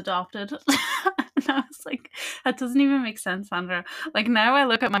that I was adopted. And I was like, that doesn't even make sense, Sandra. Like now I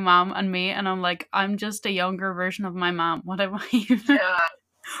look at my mom and me and I'm like, I'm just a younger version of my mom. What am I even? Yeah.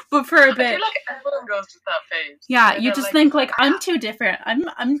 But for a bit, I feel like everyone goes through that phase. Yeah, you just think like I'm too different.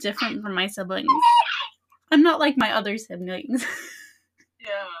 I'm different from my siblings. I'm not like my other siblings.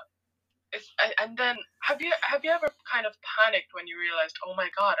 Yeah. And then have you ever kind of panicked when you realized, oh my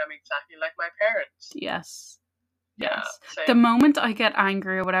god, I'm exactly like my parents? Yes. Yeah, the moment I get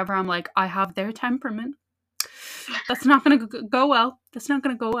angry or whatever, I'm like, I have their temperament. That's not gonna go well. That's not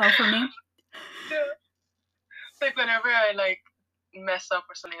gonna go well for me. Yeah. Like whenever I like mess up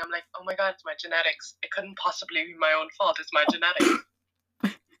or something, I'm like, oh my god, it's my genetics. It couldn't possibly be my own fault. It's my genetics.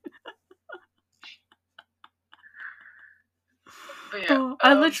 But yeah,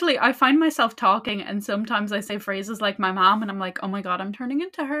 I find myself talking and sometimes I say phrases like my mom and I'm like, oh my god, I'm turning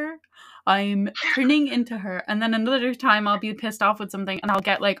into her. I'm turning into her. And then another time I'll be pissed off with something and I'll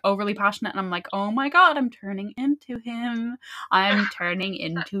get like overly passionate and I'm like, oh my god, I'm turning into him. I'm turning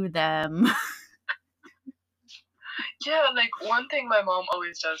into them. Yeah, like one thing my mom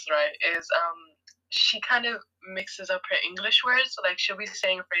always does, right, is she kind of mixes up her English words. So like she'll be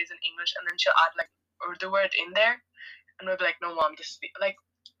saying a phrase in English and then she'll add like Urdu word in there. And we'll be like, no mom, this is like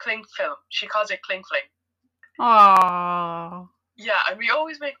cling film. She calls it cling fling. Aww. Yeah, and we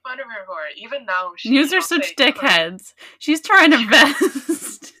always make fun of her for it. Even now. Yous are such dickheads. She's trying her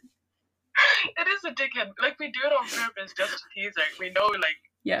best. It is a dickhead. Like we do it on purpose just to tease her. We know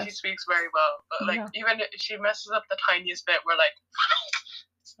like she speaks very well. But like even if she messes up the tiniest bit, we're like,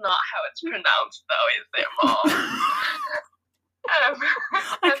 it's not how it's pronounced though, is it, mom?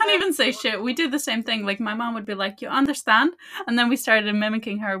 I can't even say shit. We do the same thing. Like my mom would be like, you understand? And then we started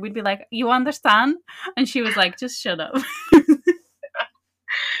mimicking her. We'd be like, you understand? And she was like, just shut up.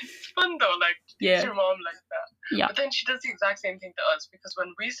 It's fun though, like teach your mom like that. Yeah. But then she does the exact same thing to us, because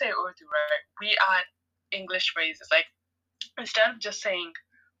when we say Urdu, right, we add English phrases. Like instead of just saying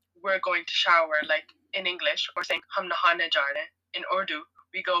we're going to shower like in English, or saying hum nahane ja rahe in Urdu,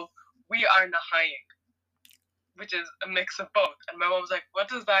 we go we are nahaying, which is a mix of both. And my mom was like, what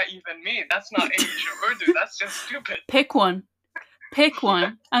does that even mean? That's not English or Urdu. That's just stupid. Pick one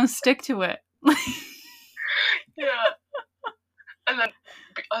and stick to it. Yeah. And then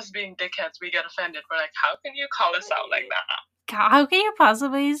us being dickheads, we get offended. We're like, how can you call us out like that? How can you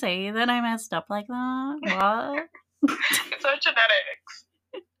possibly say that I messed up like that? What? It's our genetics.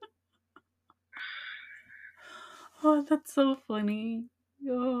 Oh, that's so funny.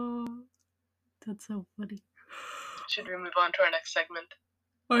 Oh, that's so funny. Should we move on to our next segment?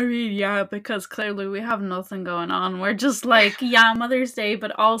 I mean, yeah, because clearly we have nothing going on. We're just like, yeah, Mother's Day,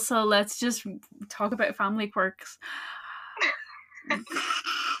 but also let's just talk about family quirks.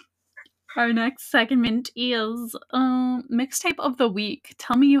 Our next segment is mixtape of the week.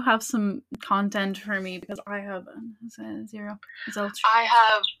 Tell me you have some content for me, because I have zero. Zilch. I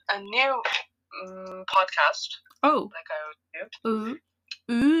have a new podcast. Oh. Like I would do.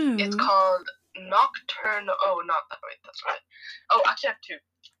 Ooh. It's called Nocturnal. Oh, not that way. That's right. Oh, actually I have two.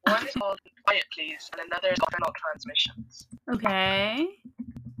 One is called Quiet Please, and another is Nocturnal Transmissions. Okay.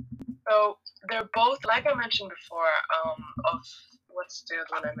 So they're both, like I mentioned before, of what's the other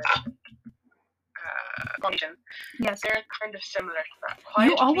one I mentioned? Function. Yes. They're kind of similar to that. Quiet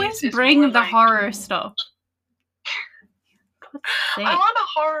you always bring the like, horror stuff. I want a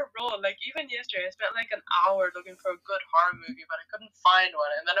horror role. Like even yesterday, I spent like an hour looking for a good horror movie, but I couldn't find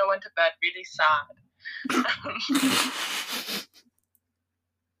one, and then I went to bed really sad.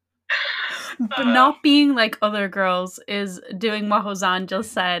 But not being like other girls is doing what Hosan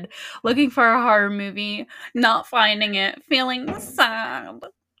just said. Looking for a horror movie, not finding it, feeling sad.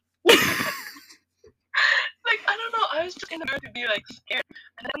 Like, I don't know, I I was just in the mood to be like scared,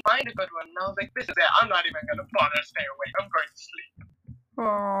 and then find a good one. And I was like, this is it. I'm not even gonna bother stay awake. I'm going to sleep.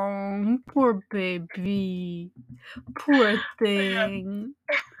 Oh, poor baby. Poor thing.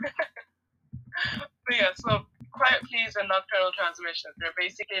 But yeah, so Quiet Please and Nocturnal Transmissions, they're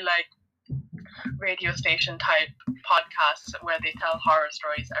basically like radio station type podcasts where they tell horror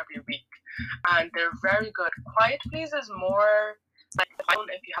stories every week. And they're very good. Quiet Please is more like the phone.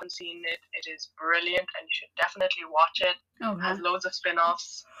 If you haven't seen it, it is brilliant and you should definitely watch it. Okay. It has loads of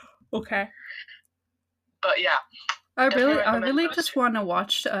spin-offs. Okay. But yeah. I really just want to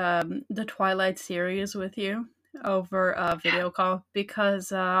watch the Twilight series with you over a video call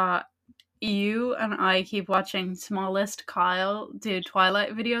because you and I keep watching Smallest Kyle do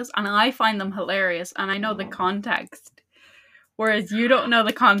Twilight videos and I find them hilarious and I know the context. Whereas you don't know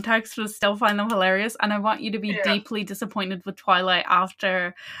the context but still find them hilarious and I want you to be deeply disappointed with Twilight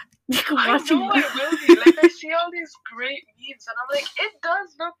after watching I will be. Like, I see all these great memes and I'm like, it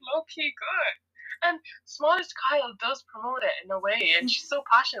does look low-key good. And Smallest Kyle does promote it in a way and she's so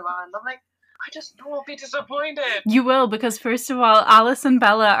passionate about it and I'm like, I just won't be disappointed. You will, because first of all, Alice and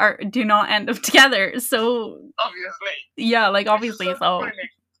Bella do not end up together, so... Obviously. Yeah, like, obviously, so...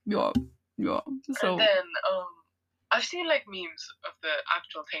 Yeah. So... And then, I've seen, like, memes of the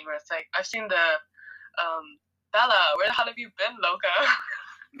actual thing where it's like, I've seen the, Bella, where the hell have you been, Loca?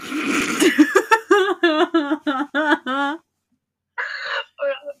 or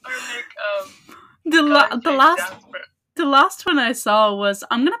like, The last one I saw was,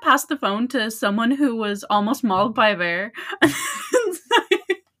 I'm gonna pass the phone to someone who was almost mauled by a bear.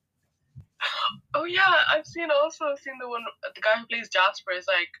 Oh yeah, I've seen the one, the guy who plays Jasper is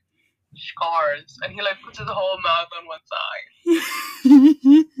like, scars, and he like puts his whole mouth on one side.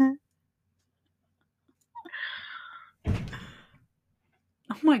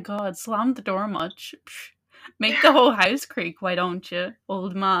 Oh my god, slam the door much. Make the whole house creak, why don't you,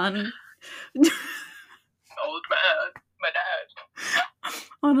 old man? Old man, my dad.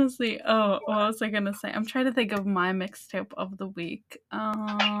 Honestly, what was I gonna say? I'm trying to think of my mixtape of the week.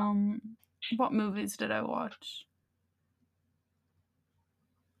 What movies did I watch?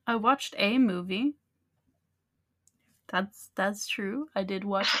 I watched a movie. That's true. I did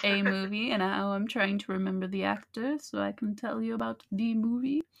watch a movie, and now I'm trying to remember the actor so I can tell you about the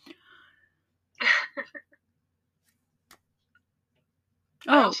movie.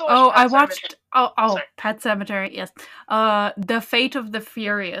 I watched Pet Sematary, yes. The Fate of the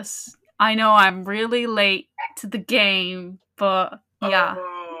Furious. I know I'm really late to the game, but yeah.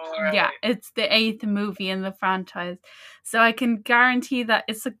 Right. Yeah, it's the 8th movie in the franchise. So I can guarantee that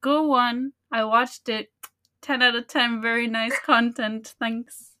it's a good one. I watched it. 10 out of 10, very nice content.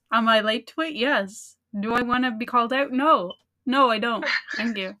 Thanks. Am I late to it? Yes. Do I want to be called out? No. No, I don't.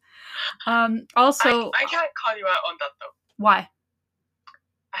 Thank you. Also... I can't call you out on that, though. Why?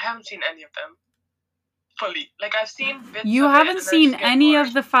 I haven't seen any of them fully. Like, I've seen bits You of haven't it, seen any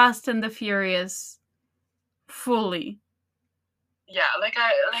of the Fast and the Furious fully. Yeah, like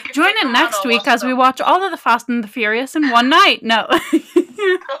join in next week as we watch all of the Fast and the Furious in one night. No. They're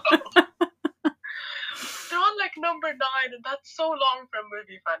on like number 9, and that's so long for a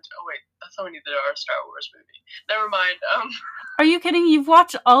movie fan. Oh wait, that's how many there are. Star Wars movie. Never mind. Are you kidding? You've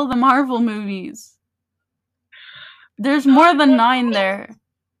watched all the Marvel movies. There's more than 9 there.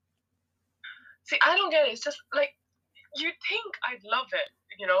 See, I don't get it. It's just like you'd think I'd love it,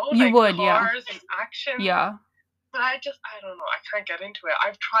 you know? You like would, cars and action. Yeah. But I don't know. I can't get into it.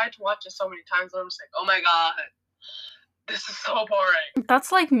 I've tried to watch it so many times, and I'm just like, oh my god, this is so boring.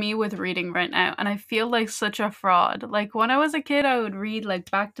 That's like me with reading right now, and I feel like such a fraud. Like, when I was a kid, I would read,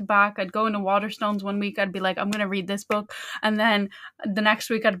 like, back to back. I'd go into Waterstones one week, I'd be like, I'm gonna read this book, and then the next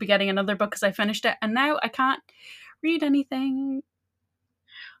week I'd be getting another book because I finished it, and now I can't read anything.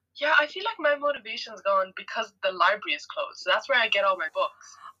 Yeah, I feel like my motivation's gone because the library is closed. So that's where I get all my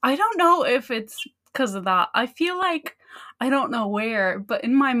books. I don't know if it's because of that. I feel like, I don't know where, but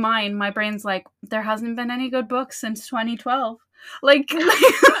in my mind, my brain's like, there hasn't been any good books since 2012. Like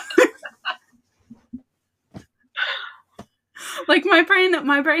my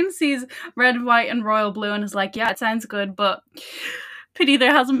brain sees red, white, and royal blue and is like, yeah, it sounds good, but pity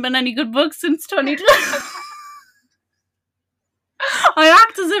there hasn't been any good books since 2012. I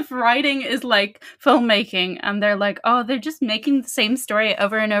act as if writing is like filmmaking, and they're like, oh, they're just making the same story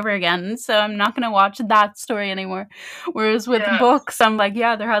over and over again, so I'm not going to watch that story anymore. Whereas with books, I'm like,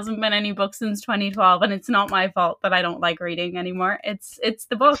 yeah, there hasn't been any books since 2012, and it's not my fault that I don't like reading anymore. It's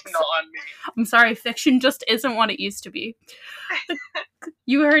the books. It's not on me. I'm sorry, fiction just isn't what it used to be.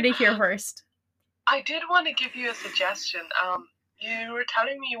 You heard it here first. I did want to give you a suggestion. You were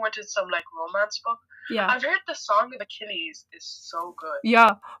telling me you wanted some like romance book. Yeah. I've heard the Song of Achilles is so good.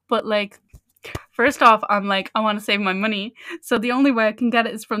 Yeah, but like, first off, I'm like, I want to save my money, so the only way I can get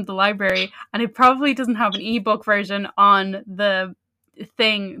it is from the library, and it probably doesn't have an ebook version on the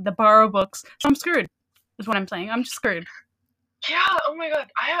thing, the borrow books, so I'm screwed, is what I'm saying. I'm just screwed. Yeah, oh my god.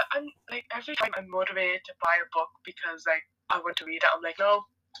 I'm like, every time I'm motivated to buy a book because like I want to read it, I'm like, no,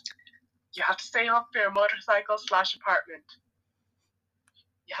 you have to save up for your motorcycle / apartment.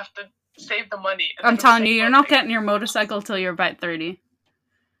 You have to save the money. I'm telling you, you're not getting your motorcycle till you're about 30.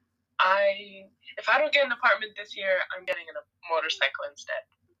 If I don't get an apartment this year, I'm getting a motorcycle instead.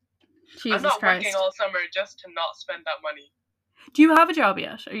 Jesus I'm not Christ. working all summer just to not spend that money. Do you have a job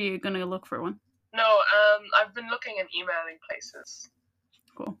yet? Are you going to look for one? No, I've been looking and emailing places.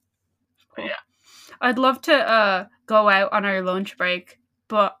 Cool. Yeah. I'd love to go out on our lunch break,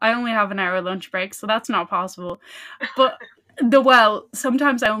 but I only have an hour lunch break, so that's not possible. But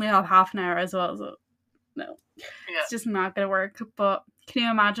sometimes I only have half an hour as well, so no. Yeah. It's just not going to work. But can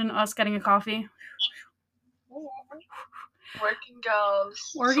you imagine us getting a coffee? Working girls,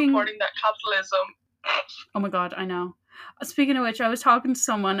 supporting that capitalism. Oh my god, I know. Speaking of which, I was talking to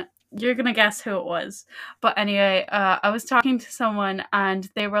someone. You're going to guess who it was. But anyway, I was talking to someone and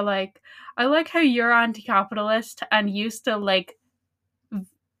they were like, I like how you're anti-capitalist and you still like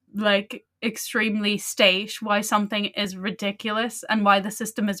extremely state why something is ridiculous and why the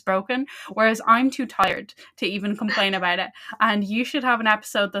system is broken, whereas I'm too tired to even complain about it. And you should have an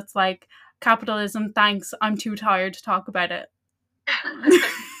episode that's like, capitalism, thanks, I'm too tired to talk about it.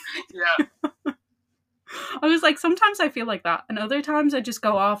 Yeah. I was like, sometimes I feel like that, and other times I just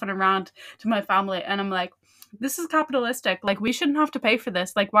go off and around to my family and I'm like, this is capitalistic, like we shouldn't have to pay for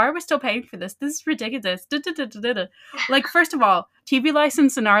this, like why are we still paying for this is ridiculous. Like, first of all, TV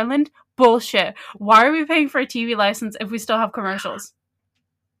license in Ireland, bullshit. Why are we paying for a TV license if we still have commercials?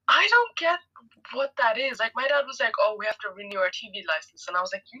 I don't get what that is. Like, my dad was like, oh, we have to renew our TV license, and I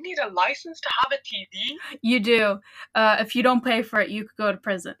was like, you need a license to have a TV? You do. If you don't pay for it, you could go to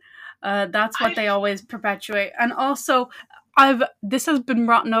prison. That's what they always perpetuate. And also, this has been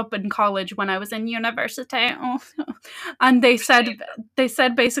brought up in college when I was in university. And they said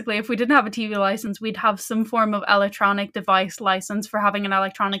basically if we didn't have a TV license, we'd have some form of electronic device license for having an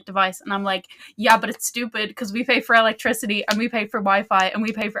electronic device. And I'm like, yeah, but it's stupid because we pay for electricity and we pay for Wi-Fi and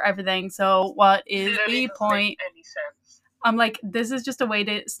we pay for everything. So what is the point? Any sense. I'm like, this is just a way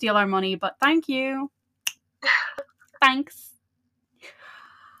to steal our money, but thank you. Thanks.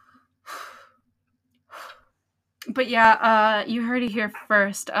 But yeah, you heard it here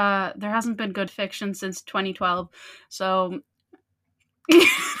first. There hasn't been good fiction since 2012, so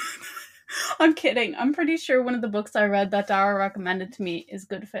I'm kidding. I'm pretty sure one of the books I read that Dara recommended to me is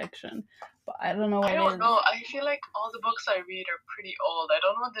good fiction, but I don't know what it is. I don't know. I feel like all the books I read are pretty old. I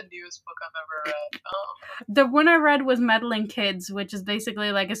don't know the newest book I've ever read. The one I read was Meddling Kids, which is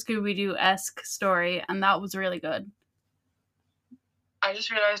basically like a Scooby-Doo-esque story, and that was really good. I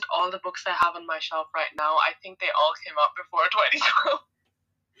just realized all the books I have on my shelf right now, I think they all came out before 2012.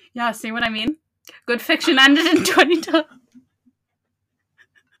 Yeah, see what I mean? Good fiction ended in 2012.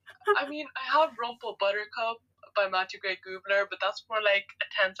 I mean, I have Rumple Buttercup by Matthew Gray Gubler, but that's more like a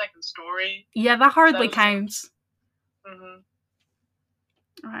 10-second story. Yeah, that hardly counts.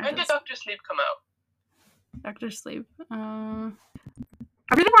 Right, when did Dr. Sleep come out? Dr. Sleep. I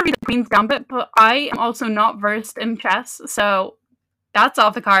really want to read The Queen's Gambit, but I am also not versed in chess, so that's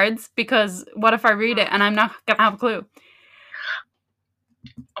off the cards, because what if I read it and I'm not going to have a clue?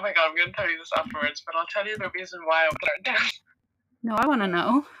 Oh my god, I'm going to tell you this afterwards, but I'll tell you the reason why I would learn down. No, I want to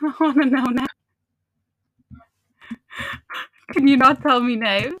know. I want to know now. Can you not tell me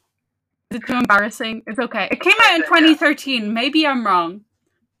now? Is it too embarrassing? It's okay. It came out in 2013. Yeah. Maybe I'm wrong.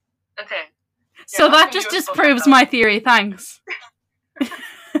 Okay. Yeah, so that just disproves my theory. Thanks.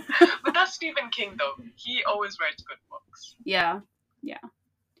 But that's Stephen King, though. He always writes good books. Yeah.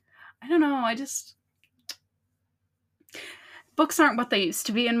 I don't know. Books aren't what they used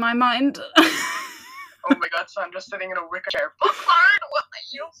to be in my mind. Oh my god, Sandra's sitting in a wicker chair. Books aren't what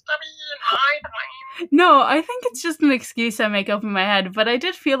they used to be in my mind. No, I think it's just an excuse I make up in my head, but I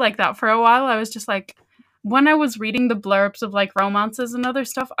did feel like that for a while. I was just like, when I was reading the blurbs of like romances and other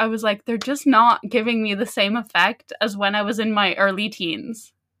stuff, I was like, they're just not giving me the same effect as when I was in my early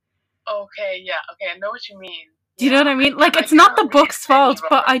teens. Okay, yeah, okay, I know what you mean. Do you know what I mean? Like, it's not the book's fault,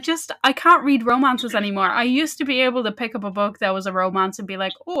 but I can't read romances anymore. I used to be able to pick up a book that was a romance and be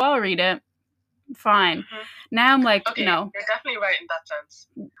like, oh, I'll read it. Fine. Now I'm like, okay, no. You're definitely right in that sense.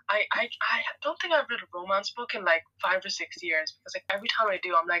 I don't think I've read a romance book in like 5 or 6 years, because like every time I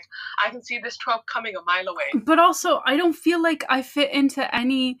do, I'm like, I can see this trope coming a mile away. But also, I don't feel like I fit into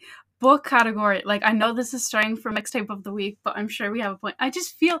any book category. Like, I know this is straying from mixtape of the week, but I'm sure we have a point. I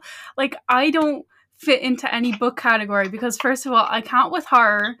just feel like I don't fit into any book category because, first of all, I can't with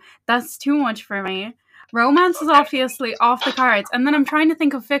horror. That's too much for me. Romance is obviously off the cards. And then I'm trying to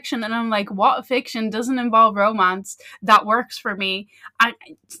think of fiction, and I'm like, what fiction doesn't involve romance that works for me?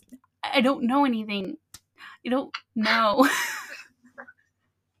 I don't know anything. I don't know.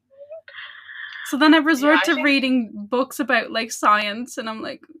 So then I resort to reading books about like science, and I'm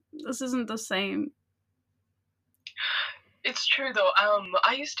like, this isn't the same. It's true though.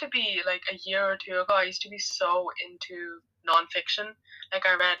 I used to be like a year or two ago. I used to be so into nonfiction. Like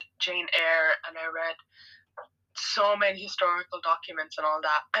I read Jane Eyre, and I read so many historical documents and all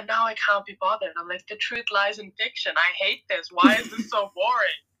that. And now I can't be bothered. I'm like, the truth lies in fiction. I hate this. Why is this so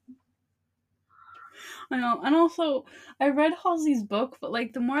boring? I know. And also, I read Halsey's book, but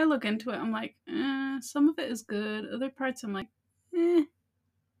like the more I look into it, I'm like, some of it is good. Other parts, I'm like, eh.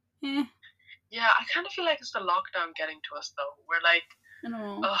 Yeah, I kind of feel like it's the lockdown getting to us though. We're like, I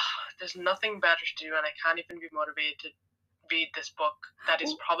know. There's nothing better to do, and I can't even be motivated to read this book that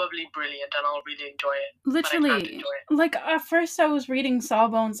is probably brilliant, and I'll really enjoy it. Literally, but I can't enjoy it. Like at first I was reading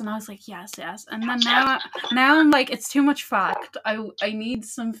Sawbones, and I was like, yes, and then now I'm like, it's too much fact. I need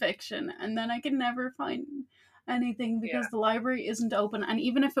some fiction, and then I can never find anything because the library isn't open. And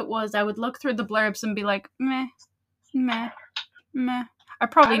even if it was, I would look through the blurbs and be like, meh. I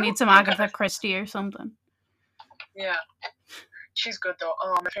probably need some Agatha Christie or something. Yeah. She's good though.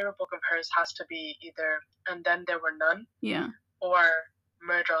 My favorite book of hers has to be either And Then There Were None. Yeah. Or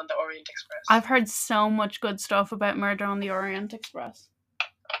Murder on the Orient Express. I've heard so much good stuff about Murder on the Orient Express.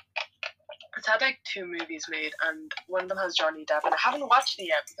 It's had like 2 movies made, and one of them has Johnny Depp, and I haven't watched it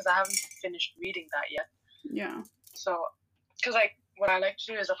yet because I haven't finished reading that yet. Yeah. So, because like what I like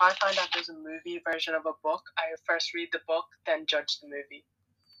to do is if I find out there's a movie version of a book, I first read the book, then judge the movie.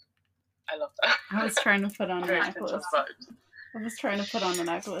 I love that. I was trying to put on a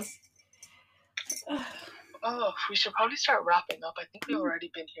necklace. Oh, we should probably start wrapping up. I think we've already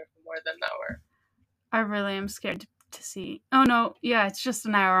been here for more than an hour. I really am scared to see. Oh no, yeah, it's just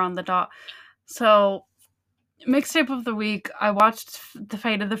an hour on the dot. So, mixtape of the week, I watched The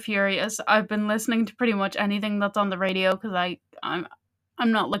Fate of the Furious. I've been listening to pretty much anything that's on the radio because I'm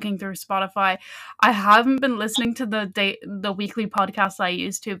not looking through Spotify. I haven't been listening to the weekly podcasts I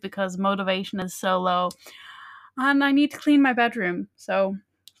used to because motivation is so low. And I need to clean my bedroom. So,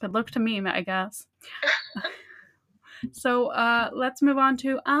 good luck to me, I guess. So, let's move on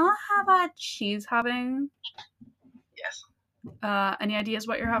to I'll have a cheese having. Yes. Any ideas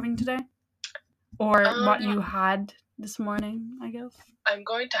what you're having today? Or what you had this morning, I guess? I'm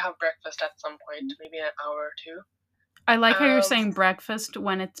going to have breakfast at some point, maybe an hour or 2. I like how you're saying breakfast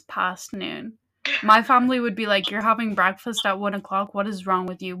when it's past noon. My family would be like, you're having breakfast at 1 o'clock? What is wrong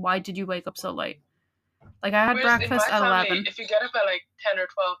with you? Why did you wake up so late? Like, I had breakfast at 11. If you get up at like 10 or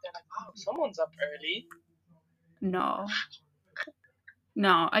 12, they're like, oh, someone's up early. No,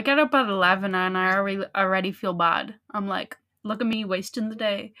 I get up at 11 and I already feel bad. I'm like, look at me wasting the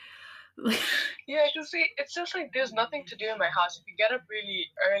day. Yeah, you see, it's just like there's nothing to do in my house. If you get up really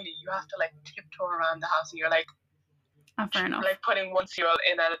early, you have to like tiptoe around the house, and you're like, fair enough. Like putting one cereal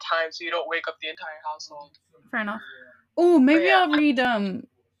in at a time so you don't wake up the entire household. Fair enough. Oh, maybe I'll read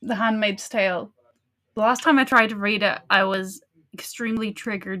The Handmaid's Tale. The last time I tried to read it, I was extremely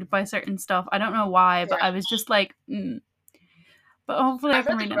triggered by certain stuff. I don't know why, but I was just like, But hopefully I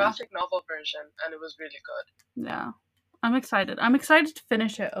can read it. I read the graphic novel version, and it was really good. Yeah. I'm excited. I'm excited to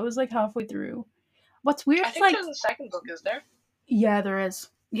finish it. I was like halfway through. What's weird I think there's a second book, is there? Yeah, there is.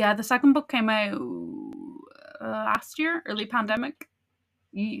 Yeah, the second book came out last year, early pandemic.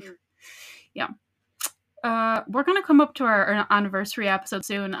 Yeah. We're going to come up to our anniversary episode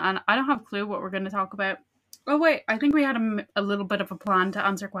soon, and I don't have a clue what we're going to talk about. Oh, wait. I think we had a little bit of a plan to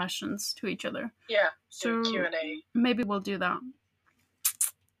answer questions to each other. Yeah, so Q&A. Maybe we'll do that.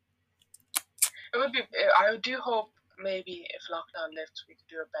 It would be... I do hope maybe if lockdown lifts, we could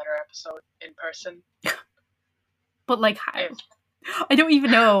do a better episode in person. But like how? I don't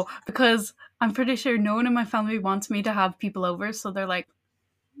even know, because I'm pretty sure no one in my family wants me to have people over, so they're like,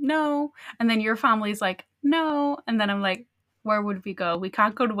 no. And then your family's like, no. And then I'm like, where would we go? We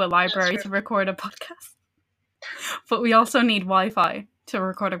can't go to a library to record a podcast. But we also need Wi-Fi to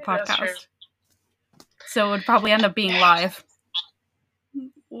record a podcast. So it would probably end up being live.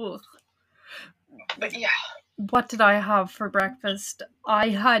 Ugh. But yeah. What did I have for breakfast? I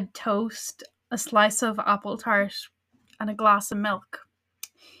had toast, a slice of apple tart, and a glass of milk.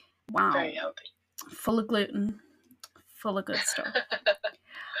 Wow. Very healthy. Full of gluten. Full of good stuff.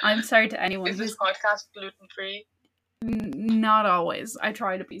 I'm sorry to anyone Is this who's... podcast gluten-free? Not always. I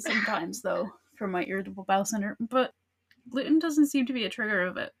try to be sometimes, though, for my irritable bowel syndrome. But gluten doesn't seem to be a trigger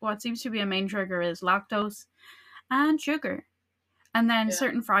of it. What seems to be a main trigger is lactose and sugar. And then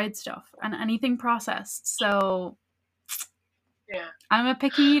certain fried stuff and anything processed. So Yeah. I'm a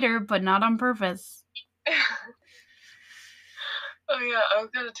picky eater, but not on purpose. Oh yeah, I was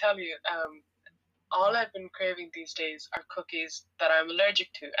gonna tell you, all I've been craving these days are cookies that I'm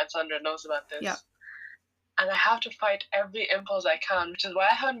allergic to, and Sandra knows about this. Yeah. And I have to fight every impulse I can, which is why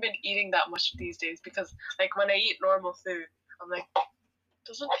I haven't been eating that much these days, because like when I eat normal food, I'm like, it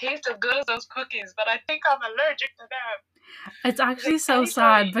doesn't taste as good as those cookies, but I think I'm allergic to them. It's actually Like, so anytime I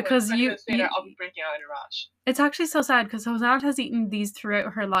sad eat one, because 20 you minutes later, I'll be breaking out in a rash. It's actually so sad because Hosanna has eaten these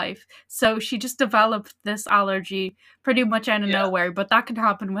throughout her life. So she just developed this allergy pretty much out of nowhere. But that can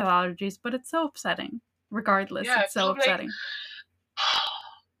happen with allergies. But it's so upsetting. Regardless, Yeah, it's so upsetting. Like,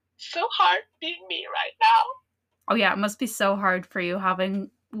 so hard being me right now. Oh yeah, it must be so hard for you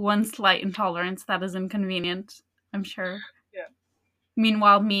having one slight intolerance that is inconvenient, I'm sure. Yeah.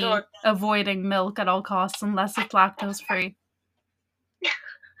 Meanwhile, me avoiding milk at all costs unless it's lactose free.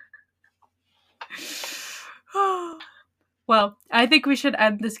 Well, I think we should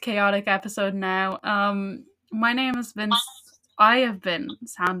end this chaotic episode now. My name has been... I have been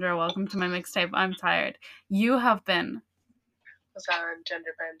Sandra. Welcome to my mixtape. I'm tired. You have been Hosanna,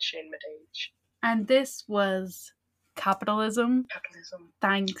 gender bend, Shane Madage. And this was Capitalism. Capitalism.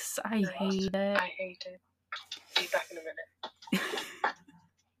 Thanks. I hate it. I hate it. Be back in a minute.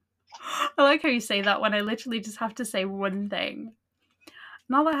 I like how you say that when I literally just have to say one thing.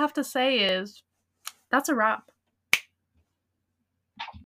 And all I have to say is, that's a wrap.